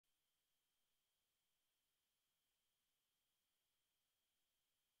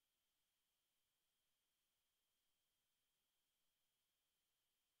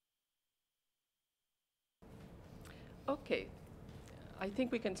Okay, I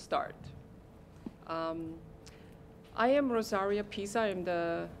think we can start. I am Rosaria Pisa. I'm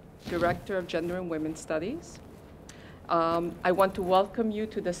the Director of Gender and Women's Studies. I want to welcome you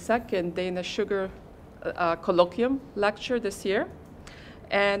to the second Dana Shugar Colloquium Lecture this year.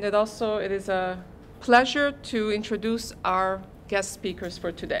 And it is a pleasure to introduce our guest speakers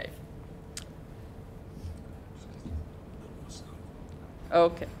for today.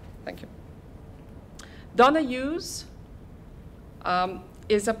 Okay, thank you. Donna Hughes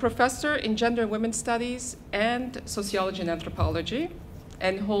is a professor in gender and women's studies and sociology and anthropology,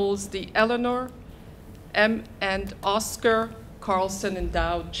 and holds the Eleanor M. and Oscar Carlson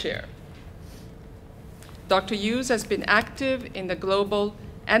Endowed Chair. Dr. Hughes has been active in the global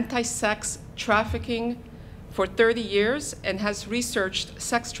anti-sex trafficking for 30 years and has researched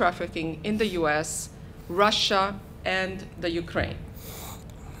sex trafficking in the US, Russia, and the Ukraine.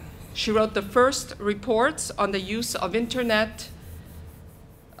 She wrote the first reports on the use of internet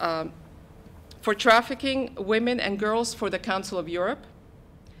for trafficking women and girls for the Council of Europe,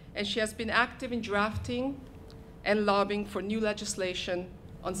 and she has been active in drafting and lobbying for new legislation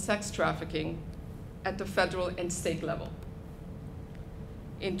on sex trafficking at the federal and state level.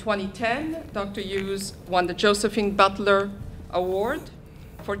 In 2010, Dr. Hughes won the Josephine Butler Award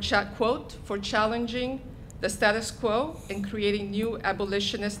for, quote, for challenging the status quo and creating new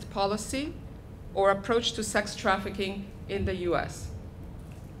abolitionist policy or approach to sex trafficking in the US.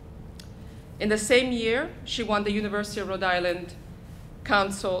 In the same year, she won the University of Rhode Island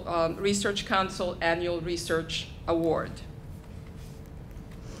Research Council Annual Research Award.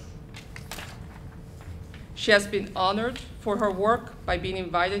 She has been honored for her work by being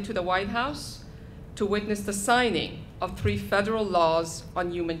invited to the White House to witness the signing of 3 federal laws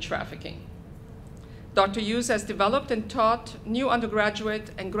on human trafficking. Dr. Hughes has developed and taught new undergraduate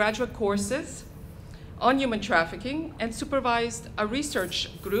and graduate courses on human trafficking and supervised a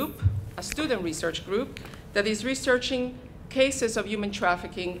research group, a student research group, that is researching cases of human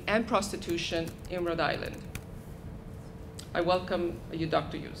trafficking and prostitution in Rhode Island. I welcome you,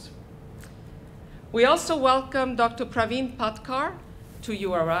 Dr. Hughes. We also welcome Dr. Pravin Patkar to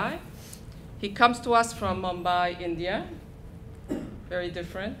URI. He comes to us from Mumbai, India. Very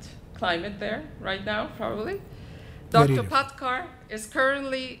different climate there right now, probably. Dr. Patkar is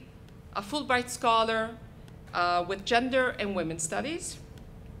currently a Fulbright Scholar with Gender and Women's Studies.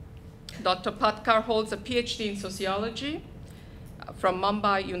 Dr. Patkar holds a PhD in sociology from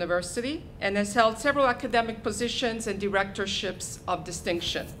Mumbai University and has held several academic positions and directorships of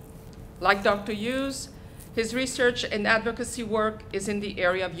distinction. Like Dr. Hughes, his research and advocacy work is in the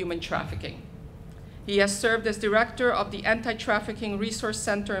area of human trafficking. He has served as director of the Anti-Trafficking Resource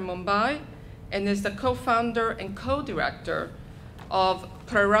Center in Mumbai and is the co-founder and co-director of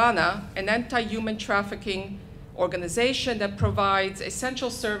Prarana, an anti-human trafficking organization that provides essential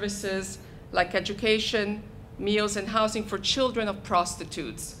services like education, meals, and housing for children of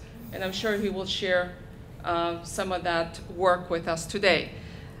prostitutes. And I'm sure he will share some of that work with us today.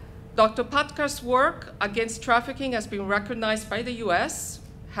 Dr. Patkar's work against trafficking has been recognized by the US,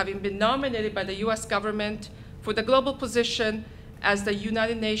 having been nominated by the US government for the global position as the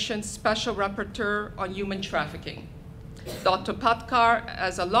United Nations Special Rapporteur on Human Trafficking. Dr. Patkar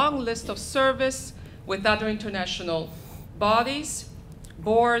has a long list of service with other international bodies,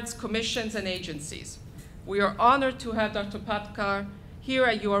 boards, commissions, and agencies. We are honored to have Dr. Patkar here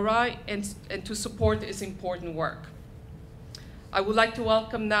at URI and to support his important work. I would like to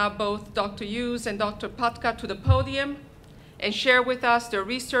welcome now both Dr. Hughes and Dr. Patkar to the podium and share with us their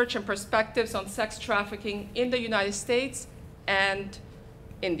research and perspectives on sex trafficking in the United States and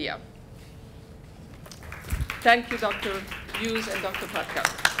India. Thank you, Dr. Hughes and Dr.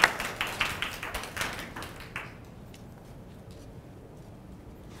 Patkar.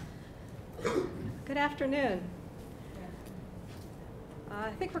 Good afternoon.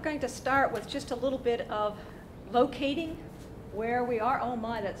 I think we're going to start with just a little bit of locating where we are. Oh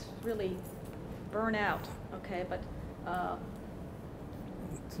my, that's really burnt out. Okay, but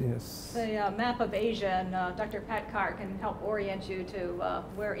yes. The map of Asia, and Dr. Patkar can help orient you to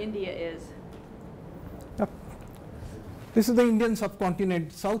where India is. Yep. This is the Indian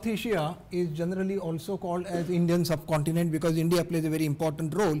subcontinent. South Asia is generally also called as Indian subcontinent because India plays a very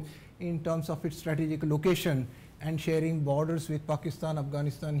important role in terms of its strategic location and sharing borders with Pakistan,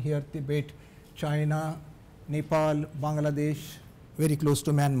 Afghanistan, here Tibet, China, Nepal, Bangladesh, very close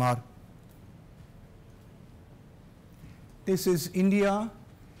to Myanmar. This is India.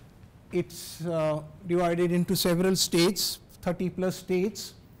 It's divided into several states, 30+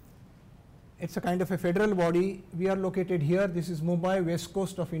 states. It's a kind of a federal body. We are located here. This is Mumbai, west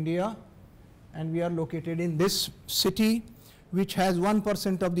coast of India. and we are located in this city, which has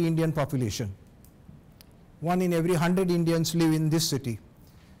 1% of the Indian population. 1 in every 100 Indians live in this city.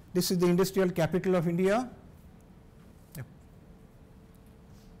 This is the industrial capital of India. Yep.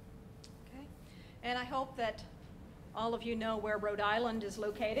 Okay. And I hope that all of you know where Rhode Island is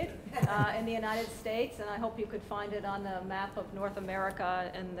located in the United States, and I hope you could find it on the map of North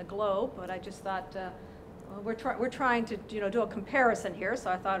America and the globe. But I just thought we're trying to do a comparison here, so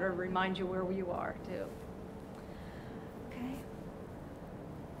I thought I'd remind you where you are too. Okay.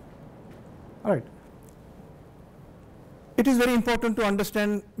 All right. It is very important to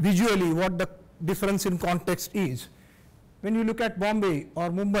understand visually what the difference in context is. When you look at Bombay or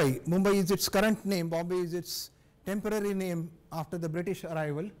Mumbai, Mumbai is its current name, Bombay is its temporary name after the British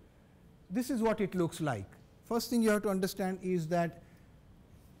arrival. This is what it looks like. First thing you have to understand is that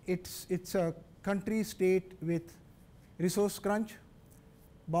it's a country state with resource crunch.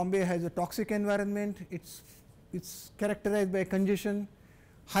 Bombay has a toxic environment. It's characterized by congestion,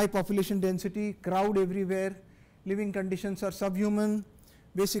 high population density, crowd everywhere. Living conditions are subhuman.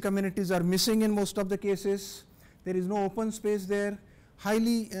 Basic amenities are missing in most of the cases. There is no open space there.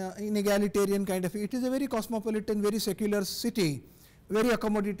 Highly inegalitarian kind of. It is a very cosmopolitan, very secular city, very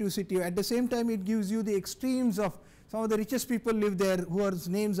accommodative city. At the same time, it gives you the extremes of some of the richest people live there, whose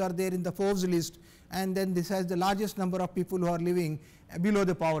names are there in the Forbes list, and then this has the largest number of people who are living below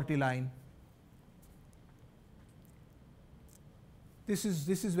the poverty line. This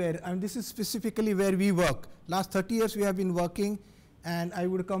is where, and this is specifically where we work. Last 30 years we have been working, and I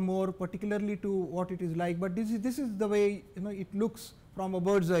would come more particularly to what it is like, but this is the way it looks from a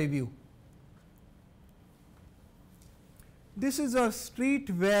bird's eye view. This is a street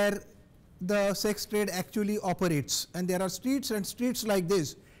where the sex trade actually operates, and there are streets and streets like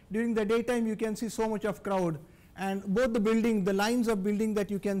this. During the daytime you can see so much of crowd, and both the lines of building that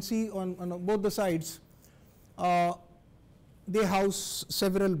you can see on both the sides, they house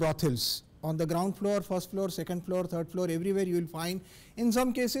several brothels. On the ground floor, first floor, second floor, third floor, everywhere you will find. In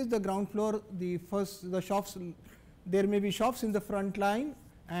some cases the ground floor, the shops, there may be shops in the front line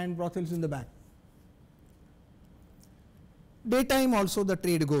and brothels in the back. Daytime also the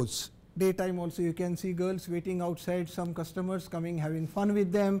trade goes. Daytime also you can see girls waiting outside, some customers coming, having fun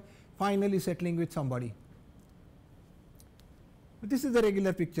with them, finally settling with somebody. But this is the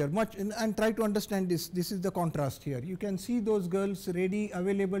regular picture, and try to understand this. This is the contrast here. You can see those girls ready,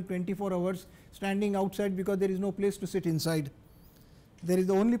 available 24 hours, standing outside because there is no place to sit inside. There is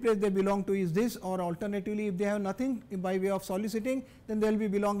the only place they belong to is this, or alternatively, if they have nothing by way of soliciting, then they will be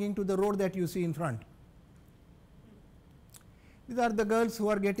belonging to the road that you see in front. These are the girls who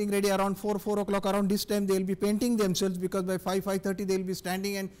are getting ready around 4 o'clock. Around this time they will be painting themselves, because by 5:30 they will be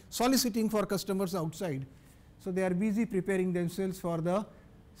standing and soliciting for customers outside. So they are busy preparing themselves for the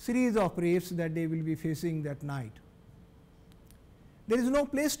series of rapes that they will be facing that night. There is no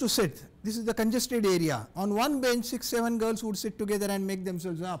place to sit. This is the congested area. On one bench, 6-7 girls would sit together and make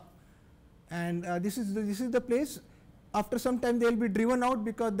themselves up. And this is the place. After some time they will be driven out,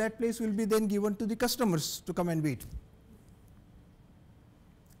 because that place will be then given to the customers to come and wait.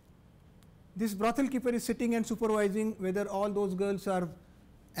 This brothel keeper is sitting and supervising whether all those girls are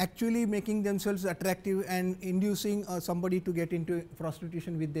actually making themselves attractive and inducing somebody to get into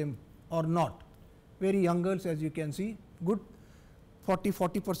prostitution with them or not. Very young girls, as you can see, good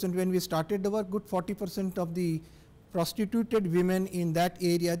 40% when we started the work, good 40% of the prostituted women in that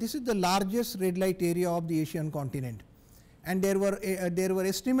area. This is the largest red light area of the Asian continent, and there were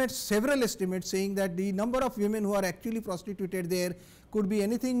estimates, several estimates, saying that the number of women who are actually prostituted there could be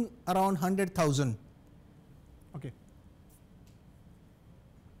anything around 100,000. Okay.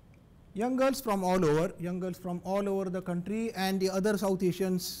 Young girls from all over the country, and the other South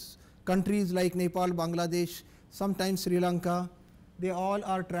Asian countries like Nepal, Bangladesh, sometimes Sri Lanka, they all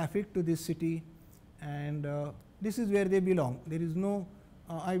are trafficked to this city, and this is where they belong. There is no,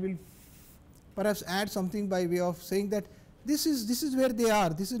 I will perhaps add something by way of saying that this is where they are.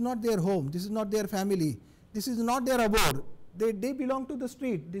 This is not their home, this is not their family, this is not their abode. They belong to the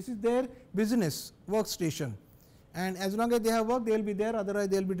street. This is their business workstation. And as long as they have work, they will be there, otherwise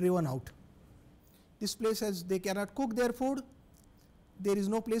they will be driven out. This place they cannot cook their food, there is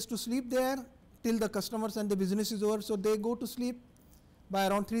no place to sleep there till the customers and the business is over, so they go to sleep by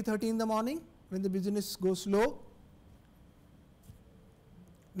around 3:30 in the morning when the business goes slow.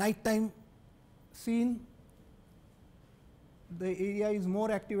 Nighttime scene, the area is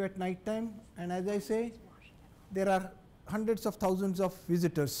more active at night time, and as I say, there are hundreds of thousands of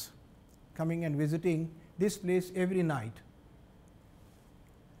visitors coming and visiting this place every night.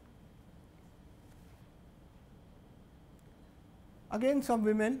 Again, some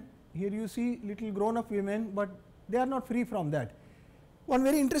women Here you see little grown up women, but they are not free from that. One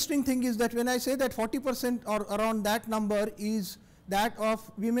very interesting thing is that when I say that 40% or around that number is that of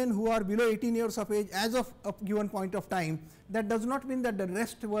women who are below 18 years of age as of a given point of time, that does not mean that the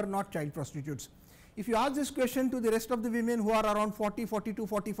rest were not child prostitutes. If you ask this question to the rest of the women who are around 40, 42,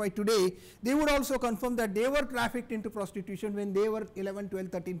 45 today, they would also confirm that they were trafficked into prostitution when they were 11, 12,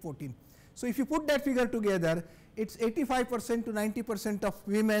 13, 14. So if you put that figure together, it's 85% to 90% of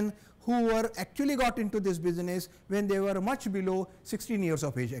women who were actually got into this business when they were much below 16 years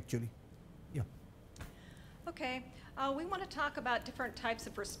of age actually. Yeah. Okay, we want to talk about different types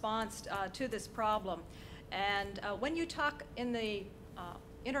of response to this problem. And when you talk in the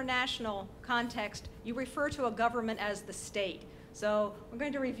international context, you refer to a government as the state. So we're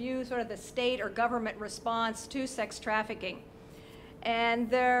going to review sort of the state or government response to sex trafficking.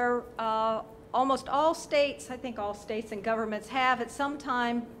 And there, almost all states, I think all states and governments have at some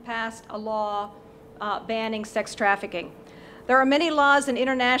time passed a law banning sex trafficking. There are many laws and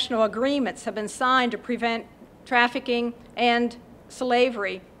international agreements have been signed to prevent trafficking and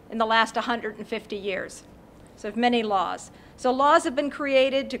slavery in the last 150 years. So many laws. So laws have been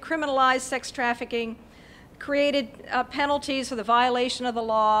created to criminalize sex trafficking, created penalties for the violation of the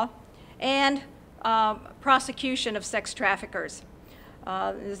law, and prosecution of sex traffickers.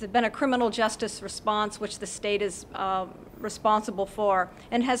 There's been a criminal justice response which the state is responsible for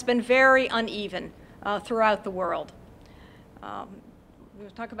and has been very uneven throughout the world.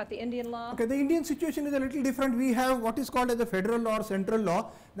 We'll talk about the Indian law. Okay, the Indian situation is a little different. We have what is called as the federal law or central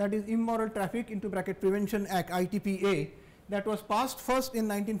law, that is Immoral Traffic into bracket Prevention Act, ITPA, that was passed first in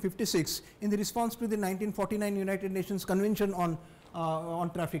 1956 in the response to the 1949 United Nations Convention on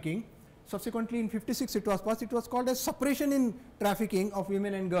Trafficking. Subsequently in 56 it was passed. It was called as Suppression in Trafficking of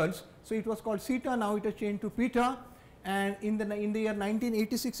Women and Girls. So it was called CETA, now it has changed to PETA, and in the year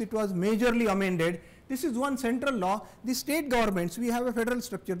 1986 it was majorly amended. This is one central law. The state governments, we have a federal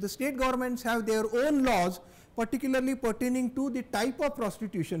structure, the state governments have their own laws particularly pertaining to the type of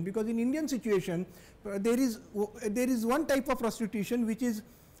prostitution, because in Indian situation there is one type of prostitution which is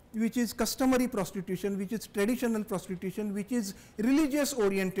customary prostitution, which is traditional prostitution, which is religious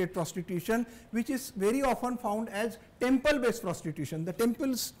oriented prostitution, which is very often found as temple based prostitution. The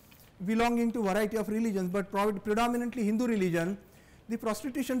temples belonging to variety of religions, but predominantly Hindu religion, the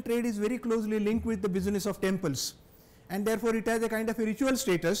prostitution trade is very closely linked with the business of temples, and therefore it has a kind of a ritual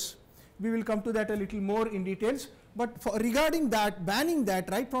status. We will come to that a little more in details, but regarding that, banning that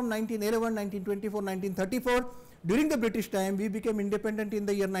right from 1911, 1924, 1934, during the British time, we became independent in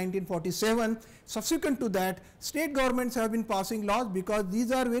the year 1947. Subsequent to that, state governments have been passing laws because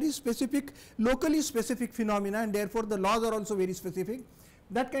these are very specific, locally specific phenomena, and therefore the laws are also very specific.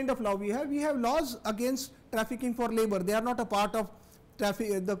 That kind of law we have. We have laws against trafficking for labor. They are not a part of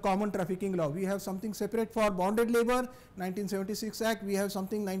the common trafficking law. We have something separate for bonded labor, 1976 Act. We have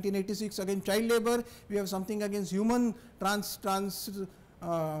something 1986 against child labor. We have something against human Transplantation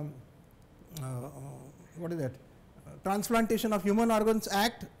of Human Organs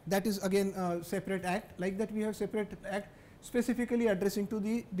Act. That is again a separate act. Like that, we have separate act specifically addressing to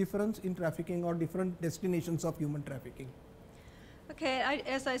the difference in trafficking or different destinations of human trafficking. Okay,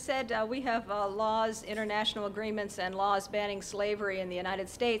 as I said, we have laws, international agreements, and laws banning slavery in the United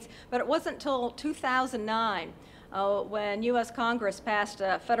States, but it wasn't until 2009 when U.S. Congress passed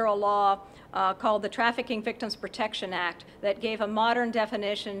a federal law called the Trafficking Victims Protection Act that gave a modern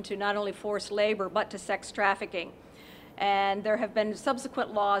definition to not only forced labor but to sex trafficking. And there have been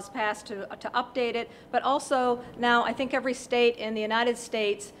subsequent laws passed to update it, but also now I think every state in the United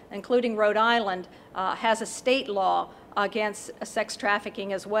States, including Rhode Island, has a state law against sex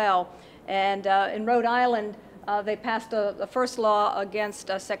trafficking as well. And in Rhode Island, they passed the first law against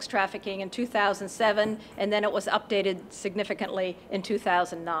sex trafficking in 2007, and then it was updated significantly in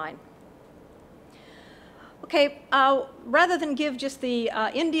 2009. Okay, rather than give just the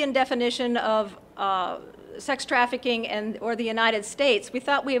Indian definition of sex trafficking or the United States, we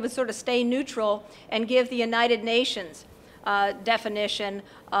thought we would sort of stay neutral and give the United Nations definition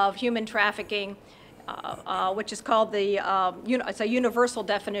of human trafficking, which is called it's a universal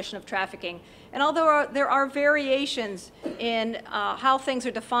definition of trafficking. And although there are variations in how things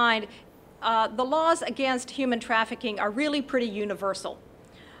are defined, the laws against human trafficking are really pretty universal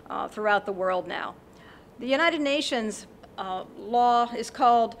throughout the world now. The United Nations law is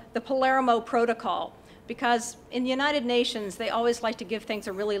called the Palermo Protocol, because in the United Nations, they always like to give things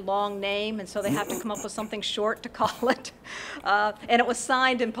a really long name, and so they have to come up with something short to call it. And it was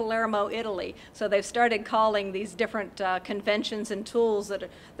signed in Palermo, Italy. So they've started calling these different conventions and tools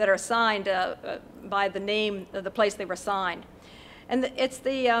that are signed by the name of the place they were signed. And it's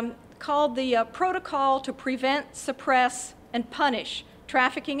called the Protocol to Prevent, Suppress, and Punish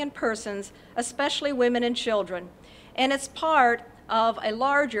Trafficking in Persons, especially women and children. And it's part of a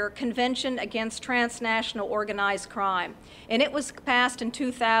larger Convention Against Transnational Organized Crime. And it was passed in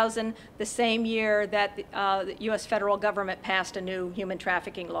 2000, the same year that the U.S. federal government passed a new human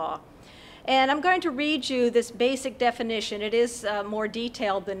trafficking law. And I'm going to read you this basic definition. It is more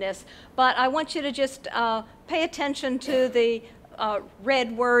detailed than this, but I want you to just pay attention to the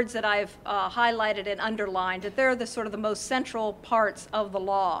red words that I've highlighted and underlined, that they're the sort of the most central parts of the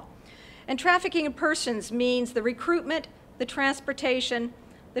law. And trafficking in persons means the recruitment, the transportation,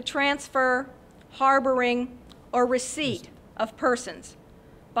 the transfer, harboring, or receipt of persons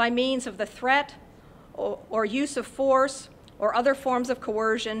by means of the threat or use of force or other forms of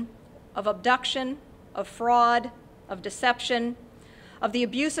coercion, of abduction, of fraud, of deception, of the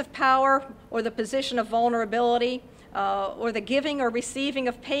abuse of power or the position of vulnerability, or the giving or receiving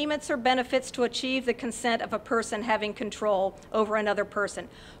of payments or benefits to achieve the consent of a person having control over another person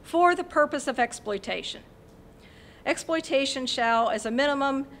for the purpose of exploitation. Exploitation shall, as a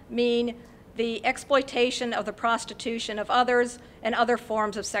minimum, mean the exploitation of the prostitution of others and other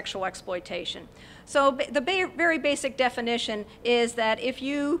forms of sexual exploitation. So the very basic definition is that if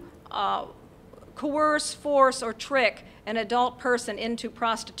you coerce, force, or trick an adult person into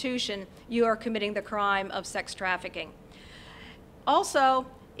prostitution, you are committing the crime of sex trafficking. Also,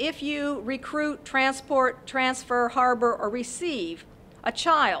 if you recruit, transport, transfer, harbor, or receive a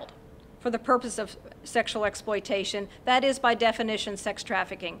child for the purpose of sexual exploitation, that is by definition sex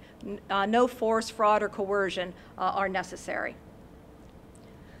trafficking. No force, fraud, or coercion are necessary.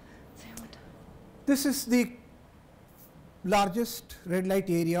 This is the largest red light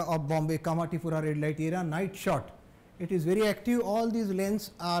area of Bombay, Kamatipura red light area, night shot. It is very active. All these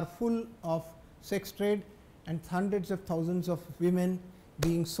lanes are full of sex trade and hundreds of thousands of women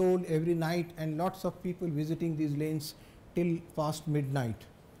being sold every night, and lots of people visiting these lanes till past midnight.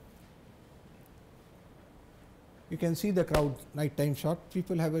 You can see the crowd, nighttime shot.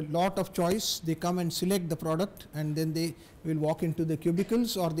 People have a lot of choice. They come and select the product, and then they will walk into the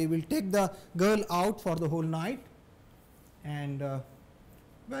cubicles, or they will take the girl out for the whole night. And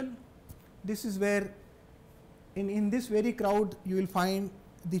well, this is where in this very crowd you will find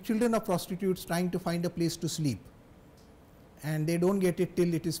the children of prostitutes trying to find a place to sleep, and they don't get it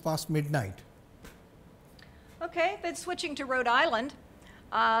till it is past midnight. Okay, then switching to Rhode Island.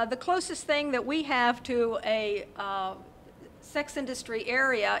 The closest thing that we have to a sex industry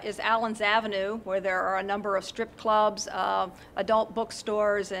area is Allen's Avenue, where there are a number of strip clubs, adult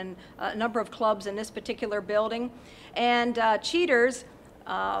bookstores, and a number of clubs in this particular building. And Cheaters,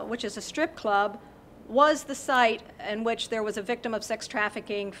 which is a strip club, was the site in which there was a victim of sex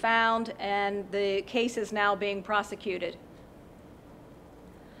trafficking found, and the case is now being prosecuted.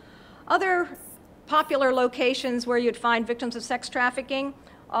 Other popular locations where you'd find victims of sex trafficking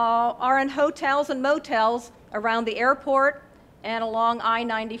are in hotels and motels around the airport and along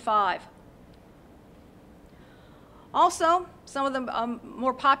I-95. Also, some of the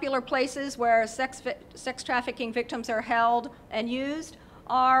more popular places where sex trafficking victims are held and used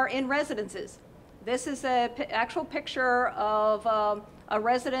are in residences. This is an actual picture of a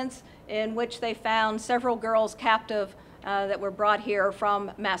residence in which they found several girls captive that were brought here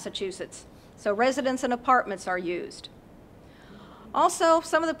from Massachusetts. So residents and apartments are used. Also,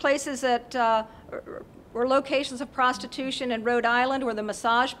 some of the places that were locations of prostitution in Rhode Island were the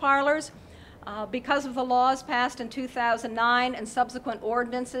massage parlors. Because of the laws passed in 2009 and subsequent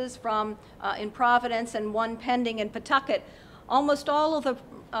ordinances from in Providence and one pending in Pawtucket, almost all of the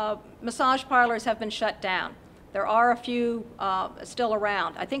massage parlors have been shut down. There are a few still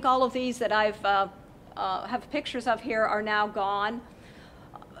around. I think all of these that I've have pictures of here are now gone.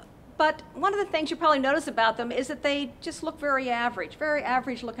 But one of the things you probably notice about them is that they just look very average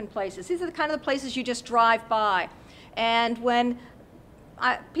looking places. These are the kind of the places you just drive by. And when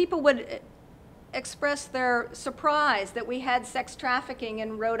people would express their surprise that we had sex trafficking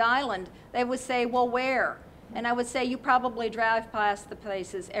in Rhode Island, they would say, well, where? And I would say, you probably drive past the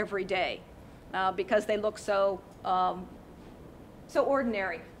places every day because they look so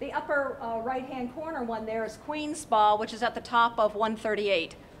ordinary. The upper right-hand corner one there is Queen's Spa, which is at the top of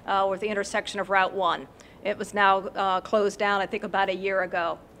 138. With the intersection of Route 1. It was now closed down, I think, about a year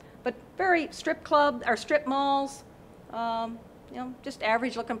ago. But very strip club or strip malls, you know, just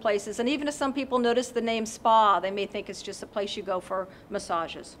average-looking places. And even if some people notice the name spa, they may think it's just a place you go for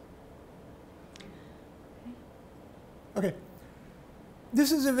massages. Okay.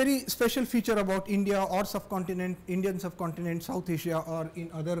 This is a very special feature about India or subcontinent, Indian subcontinent, South Asia, or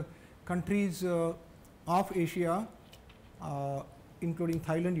in other countries of Asia. including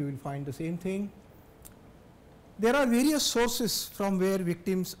Thailand, you will find the same thing. There are various sources from where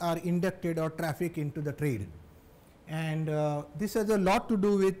victims are inducted or trafficked into the trade. And this has a lot to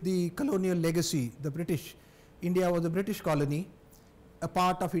do with the colonial legacy. The British, India was a British colony. A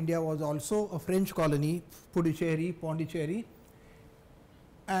part of India was also a French colony, Puducherry, Pondicherry.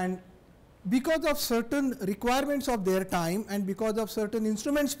 And because of certain requirements of their time and because of certain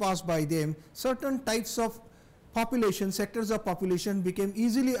instruments passed by them, certain types of population, sectors of population became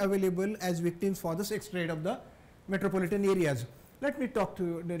easily available as victims for the sex trade of the metropolitan areas. Let me tell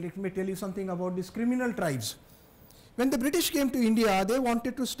you something about these criminal tribes. When the British came to India, they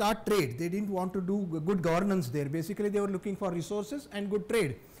wanted to start trade. They didn't want to do good governance there. Basically, they were looking for resources and good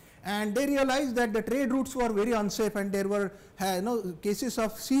trade. And they realized that the trade routes were very unsafe and there were cases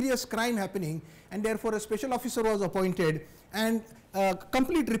of serious crime happening, and therefore a special officer was appointed and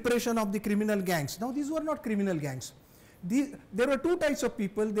complete repression of the criminal gangs. Now, these were not criminal gangs. There were two types of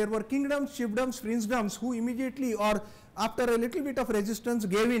people. There were kingdoms, chiefdoms, princedoms who immediately or after a little bit of resistance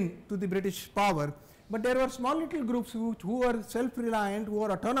gave in to the British power. But there were small little groups who were self-reliant, who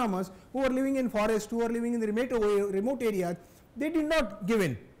were autonomous, who were living in forests, who were living in the remote areas. They did not give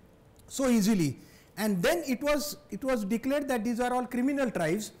in so easily. And then it was declared that these are all criminal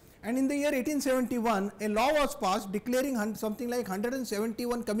tribes. And in the year 1871, a law was passed declaring something like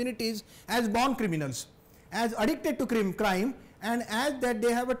 171 communities as born criminals, as addicted to crime, and as that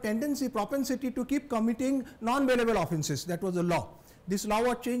they have a propensity to keep committing non-bailable offences. That was the law. This law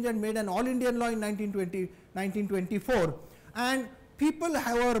was changed and made an all-Indian law in 1924. And people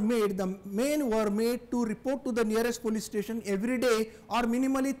the men were made to report to the nearest police station every day or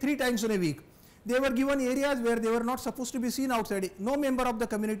minimally 3 times in a week. They were given areas where they were not supposed to be seen outside. No member of the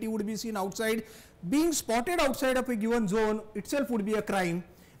community would be seen outside. Being spotted outside of a given zone itself would be a crime.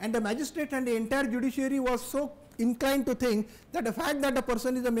 And the magistrate and the entire judiciary was so inclined to think that the fact that a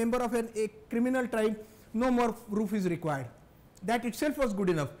person is a member of a criminal tribe, no more proof is required. That itself was good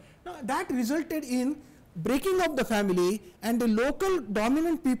enough. Now, that resulted in breaking up the family, and the local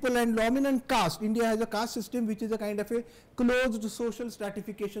dominant people and dominant caste. India has a caste system which is a kind of a closed social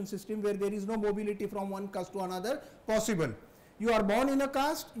stratification system where there is no mobility from one caste to another possible. You are born in a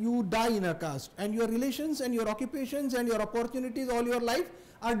caste, you die in a caste, and your relations and your occupations and your opportunities all your life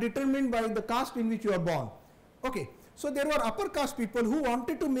are determined by the caste in which you are born. Okay. So, there were upper caste people who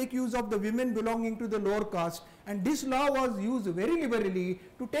wanted to make use of the women belonging to the lower caste, and this law was used very liberally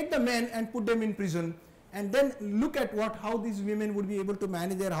to take the men and put them in prison, and then look at how these women would be able to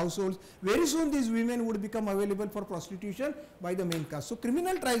manage their households. Very soon these women would become available for prostitution by the main caste. So,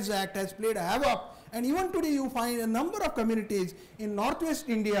 Criminal Tribes Act has played havoc, and even today you find a number of communities in northwest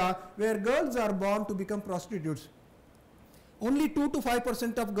India where girls are born to become prostitutes. Only 2 to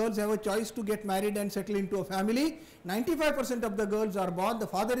 5% of girls have a choice to get married and settle into a family. 95% of the girls are born, the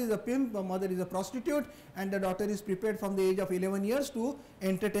father is a pimp, the mother is a prostitute, and the daughter is prepared from the age of 11 years to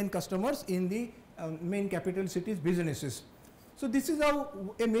entertain customers in the main capital cities businesses. So, this is how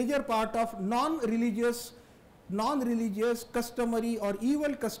a major part of non-religious customary or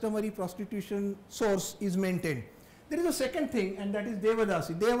evil customary prostitution source is maintained. There is a second thing, and that is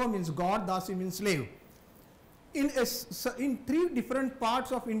Devadasi. Deva means God, Dasi means slave. In 3 different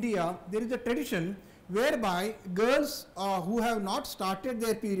parts of India, there is a tradition whereby girls who have not started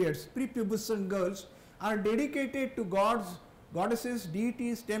their periods, prepubescent girls, are dedicated to gods, goddesses,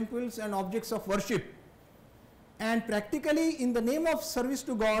 deities, temples and objects of worship. And practically in the name of service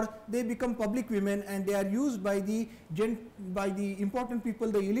to God, they become public women, and they are used by the important people,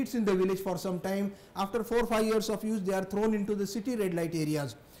 the elites in the village for some time. After 4 or 5 years of use, they are thrown into the city red light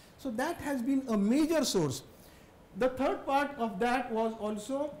areas. So, that has been a major source. The third part of that was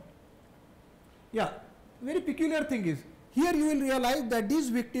also, very peculiar thing is, here you will realize that these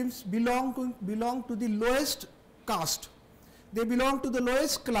victims belong to the lowest caste. They belong to the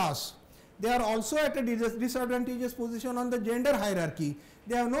lowest class. They are also at a disadvantageous position on the gender hierarchy.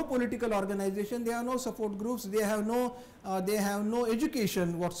 They have no political organization, they have no support groups, they have no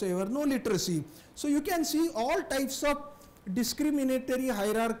education whatsoever, no literacy. So, you can see all types of discriminatory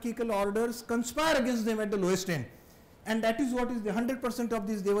hierarchical orders conspire against them at the lowest end. And that is what is the 100% of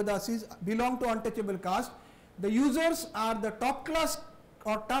these Devadasis belong to untouchable caste. The users are the top class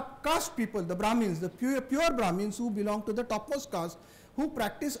or top caste people, the Brahmins, the pure Brahmins who belong to the topmost caste, who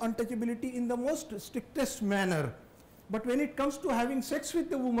practice untouchability in the most strictest manner. But when it comes to having sex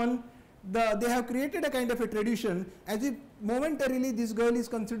with the woman, they have created a kind of a tradition as if momentarily this girl is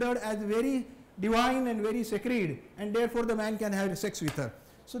considered as very divine and very sacred, and therefore the man can have sex with her.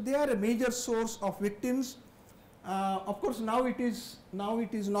 So, they are a major source of victims. Of course, now it is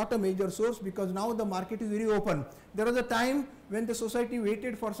not a major source, because now the market is very open. There was a time when the society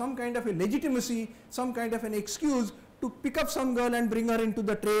waited for some kind of a legitimacy, some kind of an excuse to pick up some girl and bring her into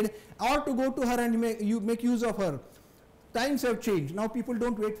the trade, or to go to her and make use of her. Times have changed. Now people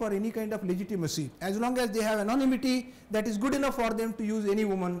don't wait for any kind of legitimacy. As long as they have anonymity, that is good enough for them to use any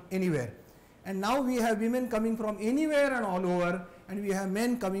woman anywhere. And now we have women coming from anywhere and all over, and we have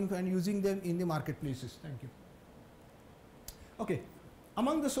men coming and using them in the marketplaces. Thank you. Okay.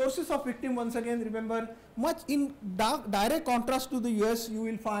 Among the sources of victim, once again remember, much in direct contrast to the US, you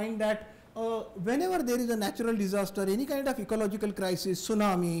will find that whenever there is a natural disaster, any kind of ecological crisis,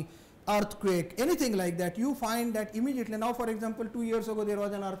 tsunami, earthquake, anything like that, you find that immediately. Now, for example, 2 years ago there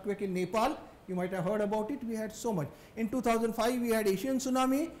was an earthquake in Nepal. You might have heard about it. We had so much. In 2005 we had Asian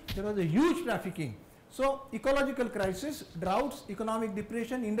tsunami. There was a huge trafficking. So ecological crisis, droughts, economic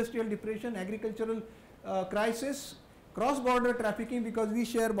depression, industrial depression, agricultural crisis, cross-border trafficking, because we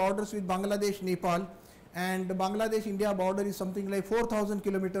share borders with Bangladesh, Nepal, and the Bangladesh-India border is something like 4,000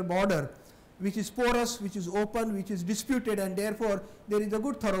 kilometer border, which is porous, which is open, which is disputed, and therefore there is a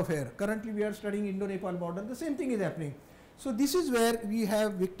good thoroughfare. Currently we are studying Indo-Nepal border, the same thing is happening. So this is where we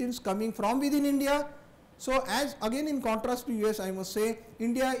have victims coming from within India. So as again in contrast to US, I must say,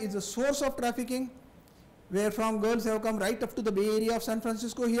 India is a source of trafficking, where from girls have come right up to the Bay Area of San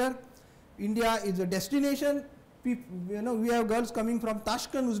Francisco here. India is a destination. We have girls coming from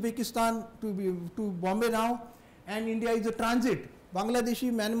Tashkent, Uzbekistan to Bombay now, and India is a transit.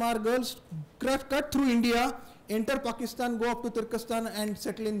 Bangladeshi, Myanmar girls cut through India, enter Pakistan, go up to Turkestan and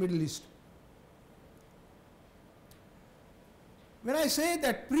settle in Middle East. When I say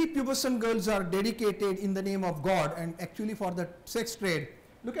that prepubescent girls are dedicated in the name of God and actually for the sex trade,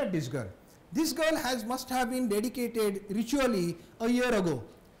 look at this girl. This girl must have been dedicated ritually a year ago.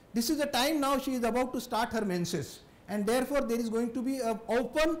 This is the time now she is about to start her menses, and therefore there is going to be an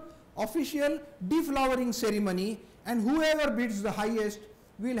open, official deflowering ceremony, and whoever bids the highest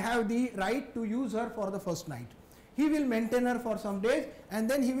will have the right to use her for the first night. He will maintain her for some days, and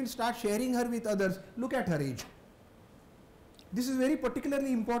then he will start sharing her with others. Look at her age. This is very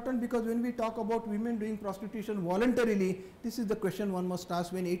particularly important, because when we talk about women doing prostitution voluntarily, this is the question one must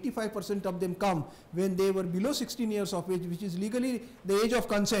ask. When 85% of them come when they were below 16 years of age, which is legally the age of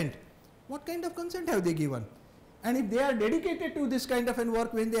consent, what kind of consent have they given? And if they are dedicated to this kind of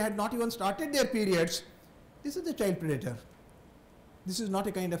work when they had not even started their periods, this is the child predator. This is not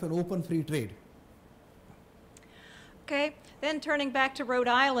a kind of an open free trade. Okay, then turning back to Rhode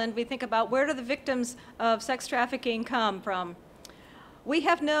Island, we think about where do the victims of sex trafficking come from? We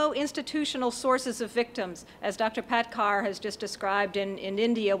have no institutional sources of victims, as Dr. Patkar has just described in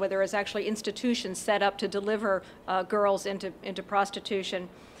India, where there is actually institutions set up to deliver girls into prostitution.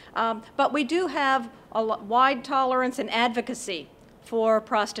 But we do have a wide tolerance and advocacy for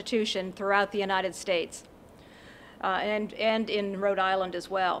prostitution throughout the United States and in Rhode Island as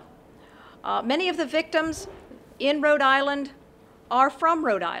well. Many of the victims in Rhode Island are from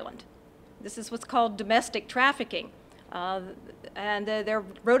Rhode Island. This is what's called domestic trafficking. And they're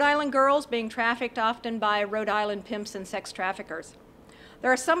Rhode Island girls being trafficked often by Rhode Island pimps and sex traffickers.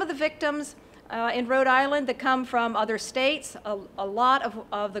 There are some of the victims in Rhode Island that come from other states. A lot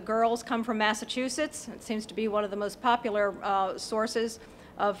of the girls come from Massachusetts. It seems to be one of the most popular sources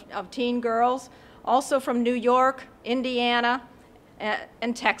of teen girls. Also from New York, Indiana,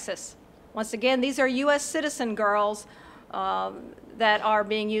 and Texas. Once again, these are U.S. citizen girls that are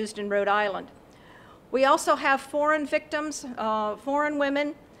being used in Rhode Island. We also have foreign victims, foreign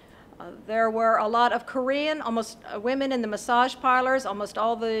women. There were a lot of Korean, women in the massage parlors. Almost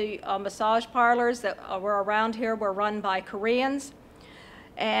all the massage parlors that were around here were run by Koreans.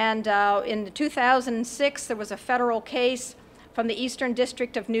 And in 2006, there was a federal case from the Eastern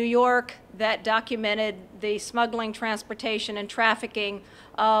District of New York that documented the smuggling, transportation, and trafficking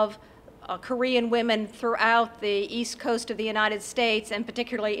of Korean women throughout the east coast of the United States, and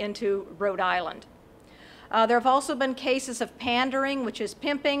particularly into Rhode Island. There have also been cases of pandering, which is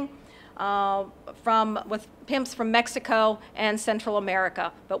pimping, with pimps from Mexico and Central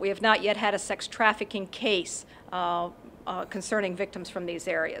America, but we have not yet had a sex trafficking case concerning victims from these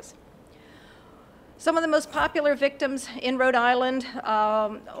areas. Some of the most popular victims in Rhode Island,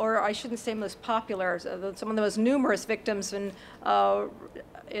 or I shouldn't say most popular, some of the most numerous victims in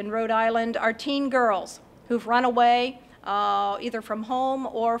Rhode Island are teen girls who've run away either from home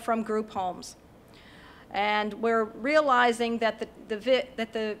or from group homes. And we're realizing that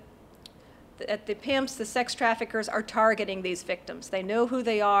the pimps, the sex traffickers, are targeting these victims. They know who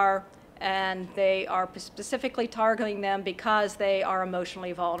they are, and they are specifically targeting them because they are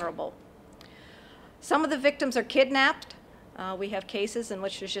emotionally vulnerable. Some of the victims are kidnapped. We have cases in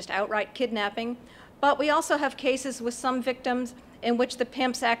which there's just outright kidnapping, but we also have cases with some victims in which the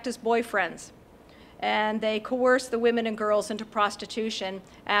pimps act as boyfriends, and they coerce the women and girls into prostitution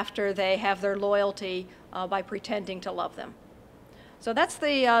after they have their loyalty by pretending to love them. So that's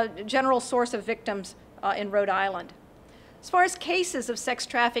the general source of victims in Rhode Island. As far as cases of sex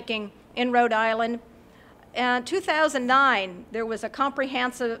trafficking in Rhode Island, in 2009, there was a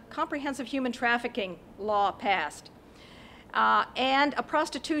comprehensive human trafficking law passed, and a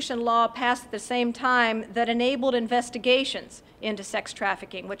prostitution law passed at the same time that enabled investigations into sex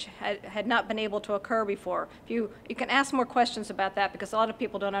trafficking, which had not been able to occur before. You can ask more questions about that because a lot of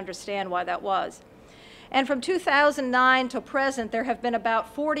people don't understand why that was. And from 2009 till present, there have been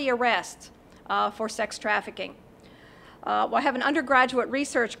about 40 arrests for sex trafficking. I have an undergraduate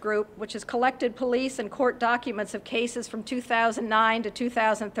research group which has collected police and court documents of cases from 2009 to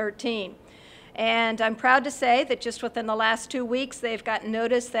 2013. And I'm proud to say that just within the last 2 weeks, they've gotten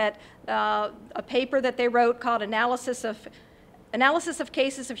notice that a paper that they wrote called Analysis of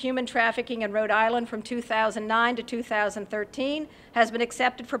Cases of Human Trafficking in Rhode Island from 2009 to 2013 has been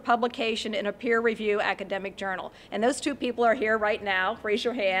accepted for publication in a peer-review academic journal. And those two people are here right now. Raise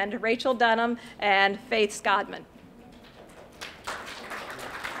your hand. Rachel Dunham and Faith Skodman.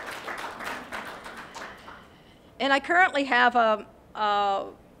 And I currently have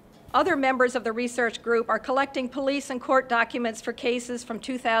other members of the research group are collecting police and court documents for cases from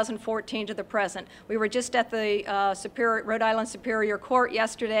 2014 to the present. We were just at the Rhode Island Superior Court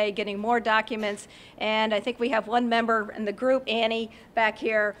yesterday getting more documents, and I think we have one member in the group, Annie, back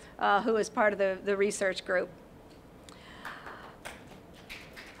here, who is part of the research group.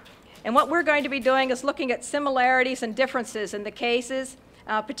 And what we're going to be doing is looking at similarities and differences in the cases.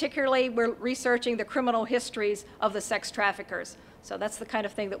 Particularly, we're researching the criminal histories of the sex traffickers. So that's the kind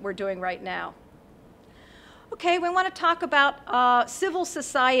of thing that we're doing right now. Okay, we want to talk about civil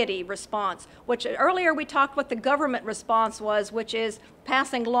society response, which earlier we talked what the government response was, which is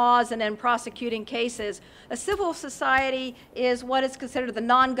passing laws and then prosecuting cases. A civil society is what is considered the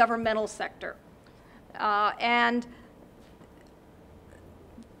non-governmental sector. And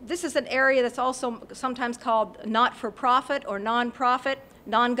this is an area that's also sometimes called not-for-profit or non-profit,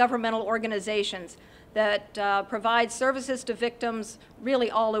 non-governmental organizations that provide services to victims really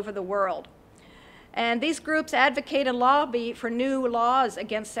all over the world. And these groups advocate and lobby for new laws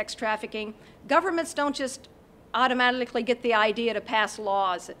against sex trafficking. Governments don't just automatically get the idea to pass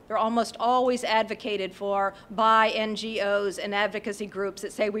laws. They're almost always advocated for by NGOs and advocacy groups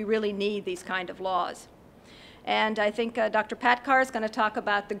that say we really need these kind of laws. And I think Dr. Patkar is going to talk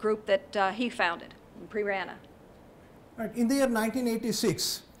about the group that he founded, Pravin. Right. In the year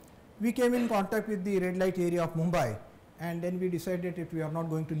 1986, we came in contact with the red light area of Mumbai, and then we decided that we are not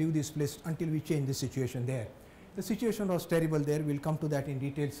going to leave this place until we change the situation there. The situation was terrible there. We'll come to that in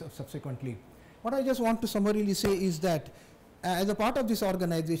details subsequently. What I just want to summarily say is that as a part of this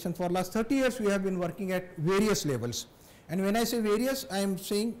organization, for the last 30 years, we have been working at various levels. And when I say various, I am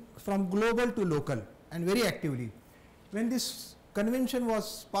saying from global to local and very actively. When this convention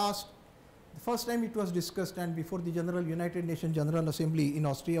was passed, the first time it was discussed and before the United Nations General Assembly in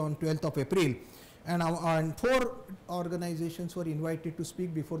Austria on 12th of April, and 4 organizations were invited to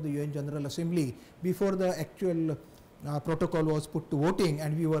speak before the UN General Assembly before the actual protocol was put to voting,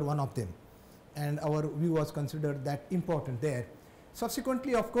 and we were one of them. And our view was considered that important there.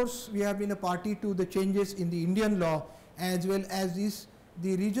 Subsequently, of course, we have been a party to the changes in the Indian law, as well as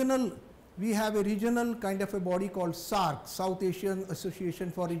the regional. We have a regional kind of a body called SAARC, South Asian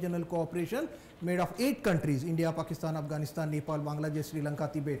Association for Regional Cooperation, made of 8 countries, India, Pakistan, Afghanistan, Nepal, Bangladesh, Sri Lanka,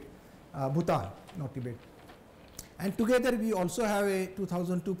 Tibet, Bhutan, not Tibet. And together we also have a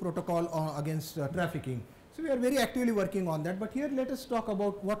 2002 protocol against trafficking. So we are very actively working on that. But here let us talk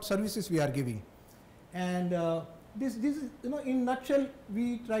about what services we are giving. And this is, in a nutshell,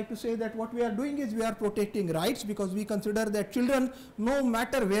 we try to say that what we are doing is we are protecting rights, because we consider that children, no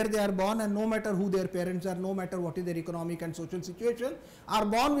matter where they are born and no matter who their parents are, no matter what is their economic and social situation, are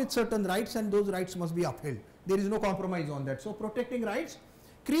born with certain rights, and those rights must be upheld. There is no compromise on that. So protecting rights,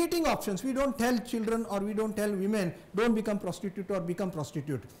 creating options. We don't tell children or we don't tell women, don't become prostitute or become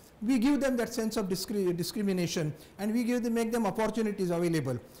prostitute. We give them that sense of discrimination, and we make them opportunities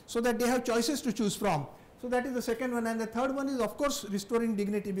available so that they have choices to choose from. So that is the second one. And the third one is, of course, restoring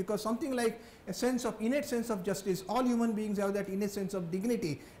dignity, because something like a innate sense of justice, all human beings have that innate sense of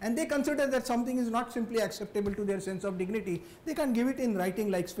dignity, and they consider that something is not simply acceptable to their sense of dignity. They can give it in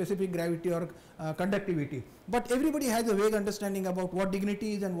writing like specific gravity or conductivity. But everybody has a vague understanding about what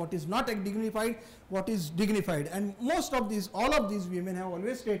dignity is and what is not dignified, what is dignified. And all of these women have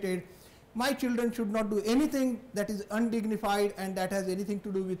always stated My children should not do anything that is undignified and that has anything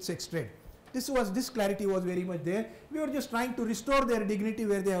to do with sex trade. This clarity was very much there. We were just trying to restore their dignity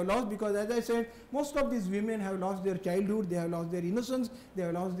where they have lost, because as I said, most of these women have lost their childhood, they have lost their innocence, they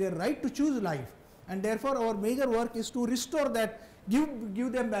have lost their right to choose life. And therefore, our major work is to restore that,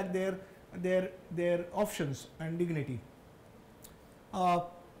 give them back their options and dignity.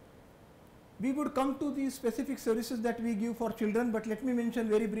 We would come to the specific services that we give for children, but let me mention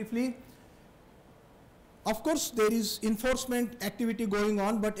very briefly. Of course, there is enforcement activity going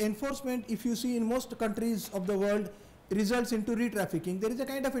on, but enforcement, if you see in most countries of the world, results into re-trafficking. There is a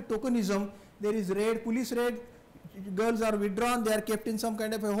kind of a tokenism. There is raid, police raid, girls are withdrawn, they are kept in some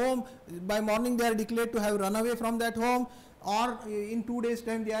kind of a home. By morning, they are declared to have run away from that home, or in 2 days'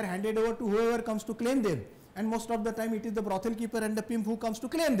 time, they are handed over to whoever comes to claim them. And most of the time, it is the brothel keeper and the pimp who comes to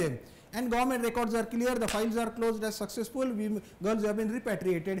claim them. And government records are clear, the files are closed as successful, girls have been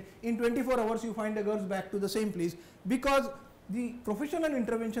repatriated. In 24 hours, you find the girls back to the same place, because the professional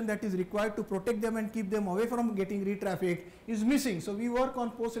intervention that is required to protect them and keep them away from getting re-trafficked is missing. So we work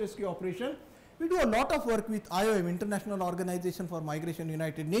on post-rescue operation. We do a lot of work with IOM, International Organization for Migration,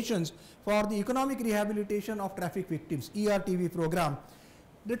 United Nations, for the economic rehabilitation of traffic victims, ERTV program.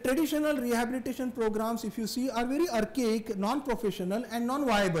 The traditional rehabilitation programs, if you see, are very archaic, non-professional and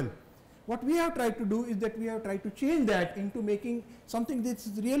non-viable. What we have tried to do is that we have tried to change that into making something that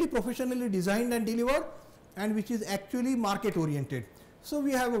is really professionally designed and delivered, and which is actually market oriented. So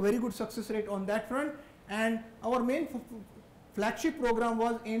we have a very good success rate on that front, and our main flagship program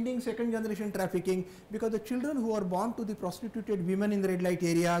was ending second generation trafficking, because the children who are born to the prostituted women in the red light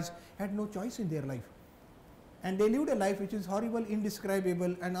areas had no choice in their life. And they lived a life which is horrible,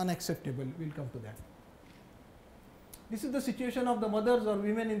 indescribable and unacceptable. We will come to that. This is the situation of the mothers or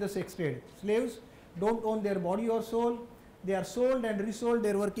women in the sex trade. Slaves don't own their body or soul. They are sold and resold.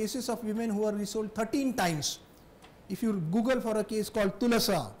 There were cases of women who were resold 13 times. If you Google for a case called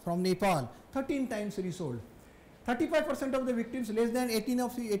Tulasa from Nepal, 13 times resold. 35% of the victims less than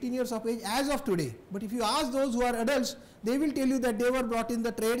 18 years of age as of today. But if you ask those who are adults, they will tell you that they were brought in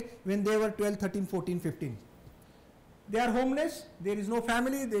the trade when they were 12, 13, 14, 15. They are homeless, there is no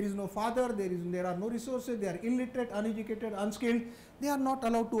family, there is no father, there are no resources, they are illiterate, uneducated, unskilled. They are not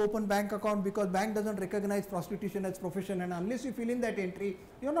allowed to open bank account because bank doesn't recognize prostitution as profession, and unless you fill in that entry,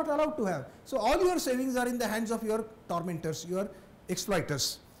 you are not allowed to have. So all your savings are in the hands of your tormentors, your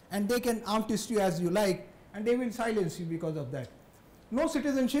exploiters, and they can arm twist you as you like, and they will silence you because of that. No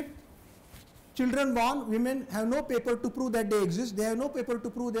citizenship. Children born, women have no paper to prove that they exist. They have no paper to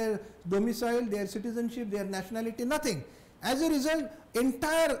prove their domicile, their citizenship, their nationality, nothing. As a result,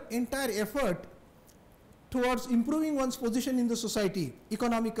 entire effort towards improving one's position in the society,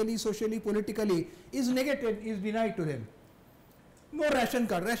 economically, socially, politically, is negated, is denied to them. No ration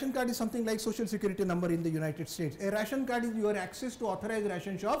card. Ration card is something like social security number in the United States. A ration card is your access to authorized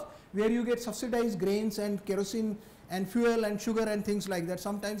ration shops where you get subsidized grains and kerosene and fuel and sugar and things like that.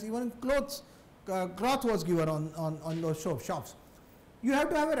 Sometimes even cloth was given on those shops. You have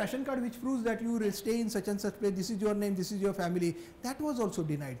to have a ration card which proves that you will stay in such and such place, this is your name, this is your family. That was also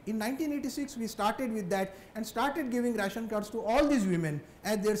denied. In 1986, we started with that and started giving ration cards to all these women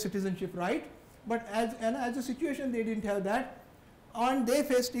as their citizenship right. But as a situation, they didn't have that, and they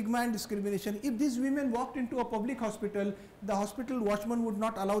faced stigma and discrimination. If these women walked into a public hospital, the hospital watchman would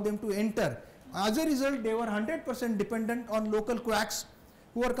not allow them to enter. As a result, they were 100% dependent on local quacks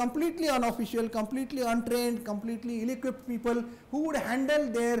who are completely unofficial, completely untrained, completely ill-equipped people who would handle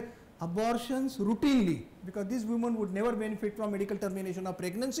their abortions routinely, because these women would never benefit from medical termination of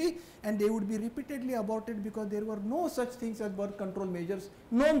pregnancy, and they would be repeatedly aborted because there were no such things as birth control measures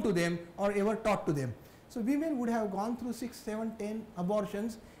known to them or ever taught to them. So women would have gone through 6, 7, 10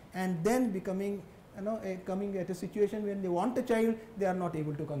 abortions and then coming at a situation when they want a child, they are not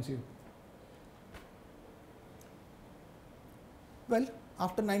able to conceive. Well,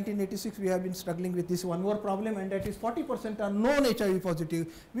 after 1986, we have been struggling with this one more problem, and that is 40% are known HIV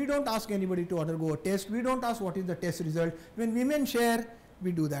positive. We don't ask anybody to undergo a test. We don't ask what is the test result. When women share,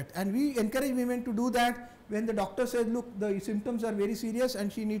 we do that. And we encourage women to do that when the doctor says, look, the symptoms are very serious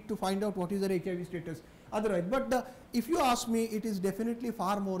and she needs to find out what is her HIV status. Otherwise, but if you ask me, it is definitely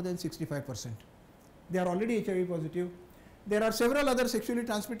far more than 65%. They are already HIV positive. There are several other sexually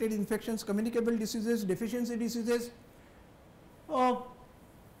transmitted infections, communicable diseases, deficiency diseases.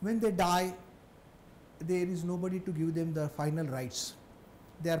 When they die, there is nobody to give them the final rites.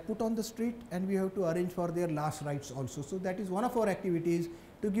 They are put on the street and we have to arrange for their last rites also. So that is one of our activities,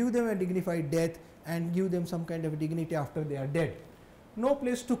 to give them a dignified death and give them some kind of dignity after they are dead. No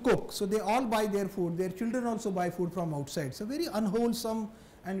place to cook, so they all buy their food. Their children also buy food from outside. So very unwholesome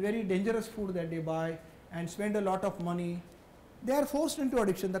and very dangerous food that they buy and spend a lot of money. They are forced into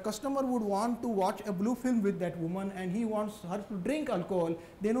addiction. The customer would want to watch a blue film with that woman and he wants her to drink alcohol,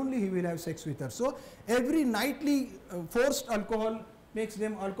 then only he will have sex with her. So every nightly forced alcohol makes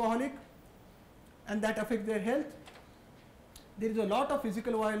them alcoholic and that affects their health. There is a lot of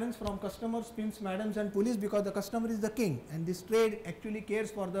physical violence from customers, pimps, madams and police because the customer is the king and this trade actually cares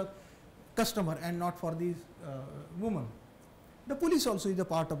for the customer and not for the woman. The police also is a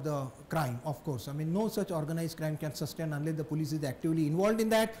part of the crime, of course. I mean, no such organized crime can sustain unless the police is actively involved in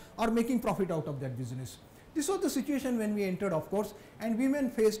that or making profit out of that business. This was the situation when we entered, of course, and women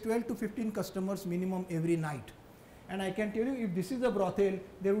face 12 to 15 customers minimum every night. And I can tell you, if this is a brothel,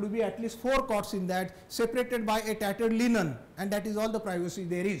 there would be at least 4 cots in that, separated by a tattered linen, and that is all the privacy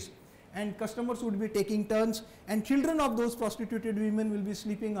there is. And customers would be taking turns, and children of those prostituted women will be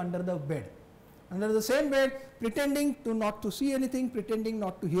sleeping under the bed. Under the same bed, pretending to not to see anything, pretending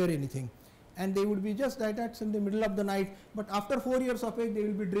not to hear anything. And they would be just like that in the middle of the night, but after 4 years of age, they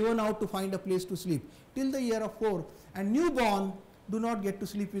will be driven out to find a place to sleep. Till the year of 4, and newborn do not get to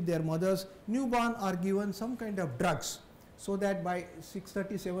sleep with their mothers. Newborn are given some kind of drugs so that by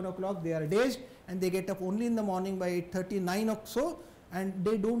 6:30, 7 o'clock they are dazed and they get up only in the morning by 8:30, 9 or so, and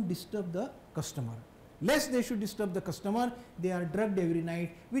they don't disturb the customer. Lest they should disturb the customer, they are drugged every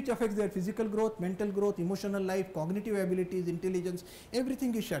night, which affects their physical growth, mental growth, emotional life, cognitive abilities, intelligence,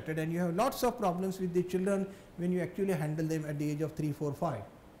 everything is shattered and you have lots of problems with the children when you actually handle them at the age of 3, 4, 5.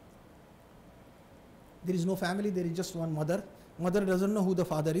 There is no family, there is just one mother. Mother doesn't know who the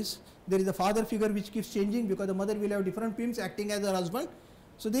father is. There is a father figure which keeps changing because the mother will have different pimps acting as her husband.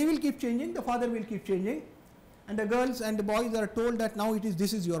 So they will keep changing, the father will keep changing. And the girls and the boys are told that now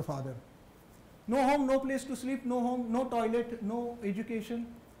this is your father. No home, no place to sleep, no home, no toilet, no education.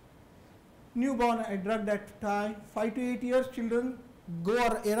 Newborn drugged at time, 5 to 8 years, children go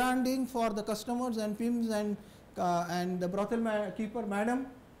erranding for the customers and pimps and the brothel keeper madam,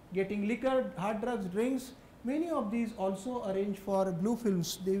 getting liquor, hard drugs, drinks. Many of these also arrange for blue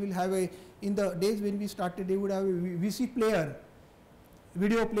films. They will have in the days when we started, they would have a VC player,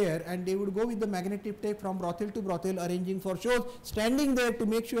 video player, and they would go with the magnetic tape from brothel to brothel arranging for shows, standing there to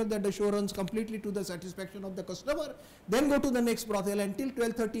make sure that the show runs completely to the satisfaction of the customer, then go to the next brothel, until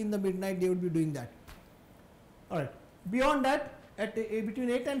 12:30 in the midnight they would be doing that. Alright. Beyond that, at between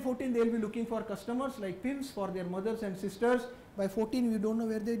 8 and 14 they will be looking for customers like pimps for their mothers and sisters. By 14 we don't know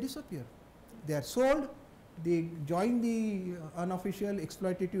where they disappear. They are sold. They join the unofficial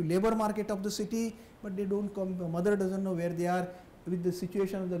exploitative labor market of the city, but they don't come, the mother doesn't know where they are. With the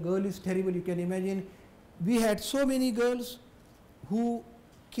situation of the girl is terrible, you can imagine. We had so many girls who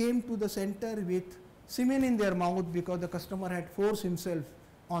came to the center with semen in their mouth because the customer had forced himself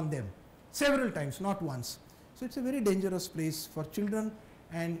on them several times, not once. So it's a very dangerous place for children,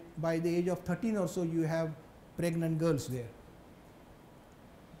 and by the age of 13 or so you have pregnant girls there.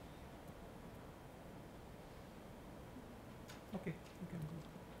 Okay, you can go.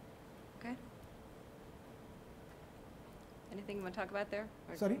 Okay. Anything you want to talk about there?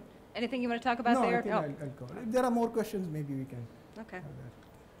 Or Sorry? Anything you want to talk about no, there? I think I'll cover. If there are more questions, maybe we can. Okay. have that.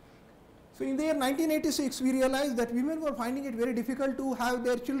 So in the year 1986, we realized that women were finding it very difficult to have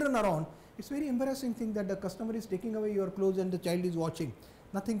their children around. It's very embarrassing thing that the customer is taking away your clothes and the child is watching.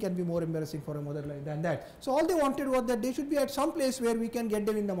 Nothing can be more embarrassing for a mother than that. So all they wanted was that they should be at some place where we can get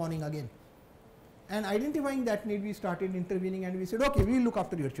them in the morning again. And identifying that need, we started intervening and we said, okay, we will look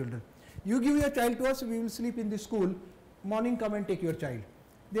after your children. You give your child to us, we will sleep in this school. Morning, come and take your child.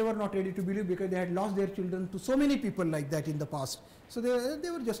 They were not ready to believe because they had lost their children to so many people like that in the past. So they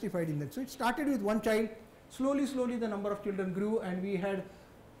were justified in that. So it started with one child. Slowly, slowly the number of children grew, and we had,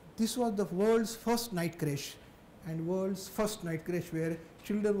 this was the world's first night creche, and world's first night creche where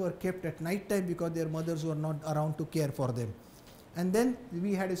children were kept at night time because their mothers were not around to care for them. And then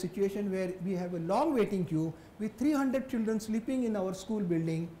we had a situation where we have a long waiting queue with 300 children sleeping in our school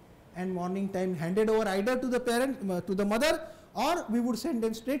building, and morning time handed over either to the parent, to the mother, or we would send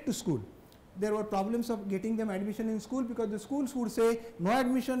them straight to school. There were problems of getting them admission in school because the schools would say no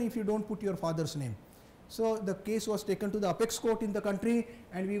admission if you don't put your father's name. So the case was taken to the apex court in the country,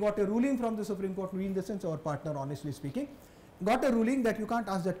 and we got a ruling from the Supreme Court, we in the sense our partner, honestly speaking, got a ruling that you can't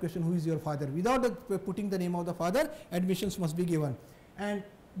ask that question, who is your father? Without putting the name of the father, admissions must be given. And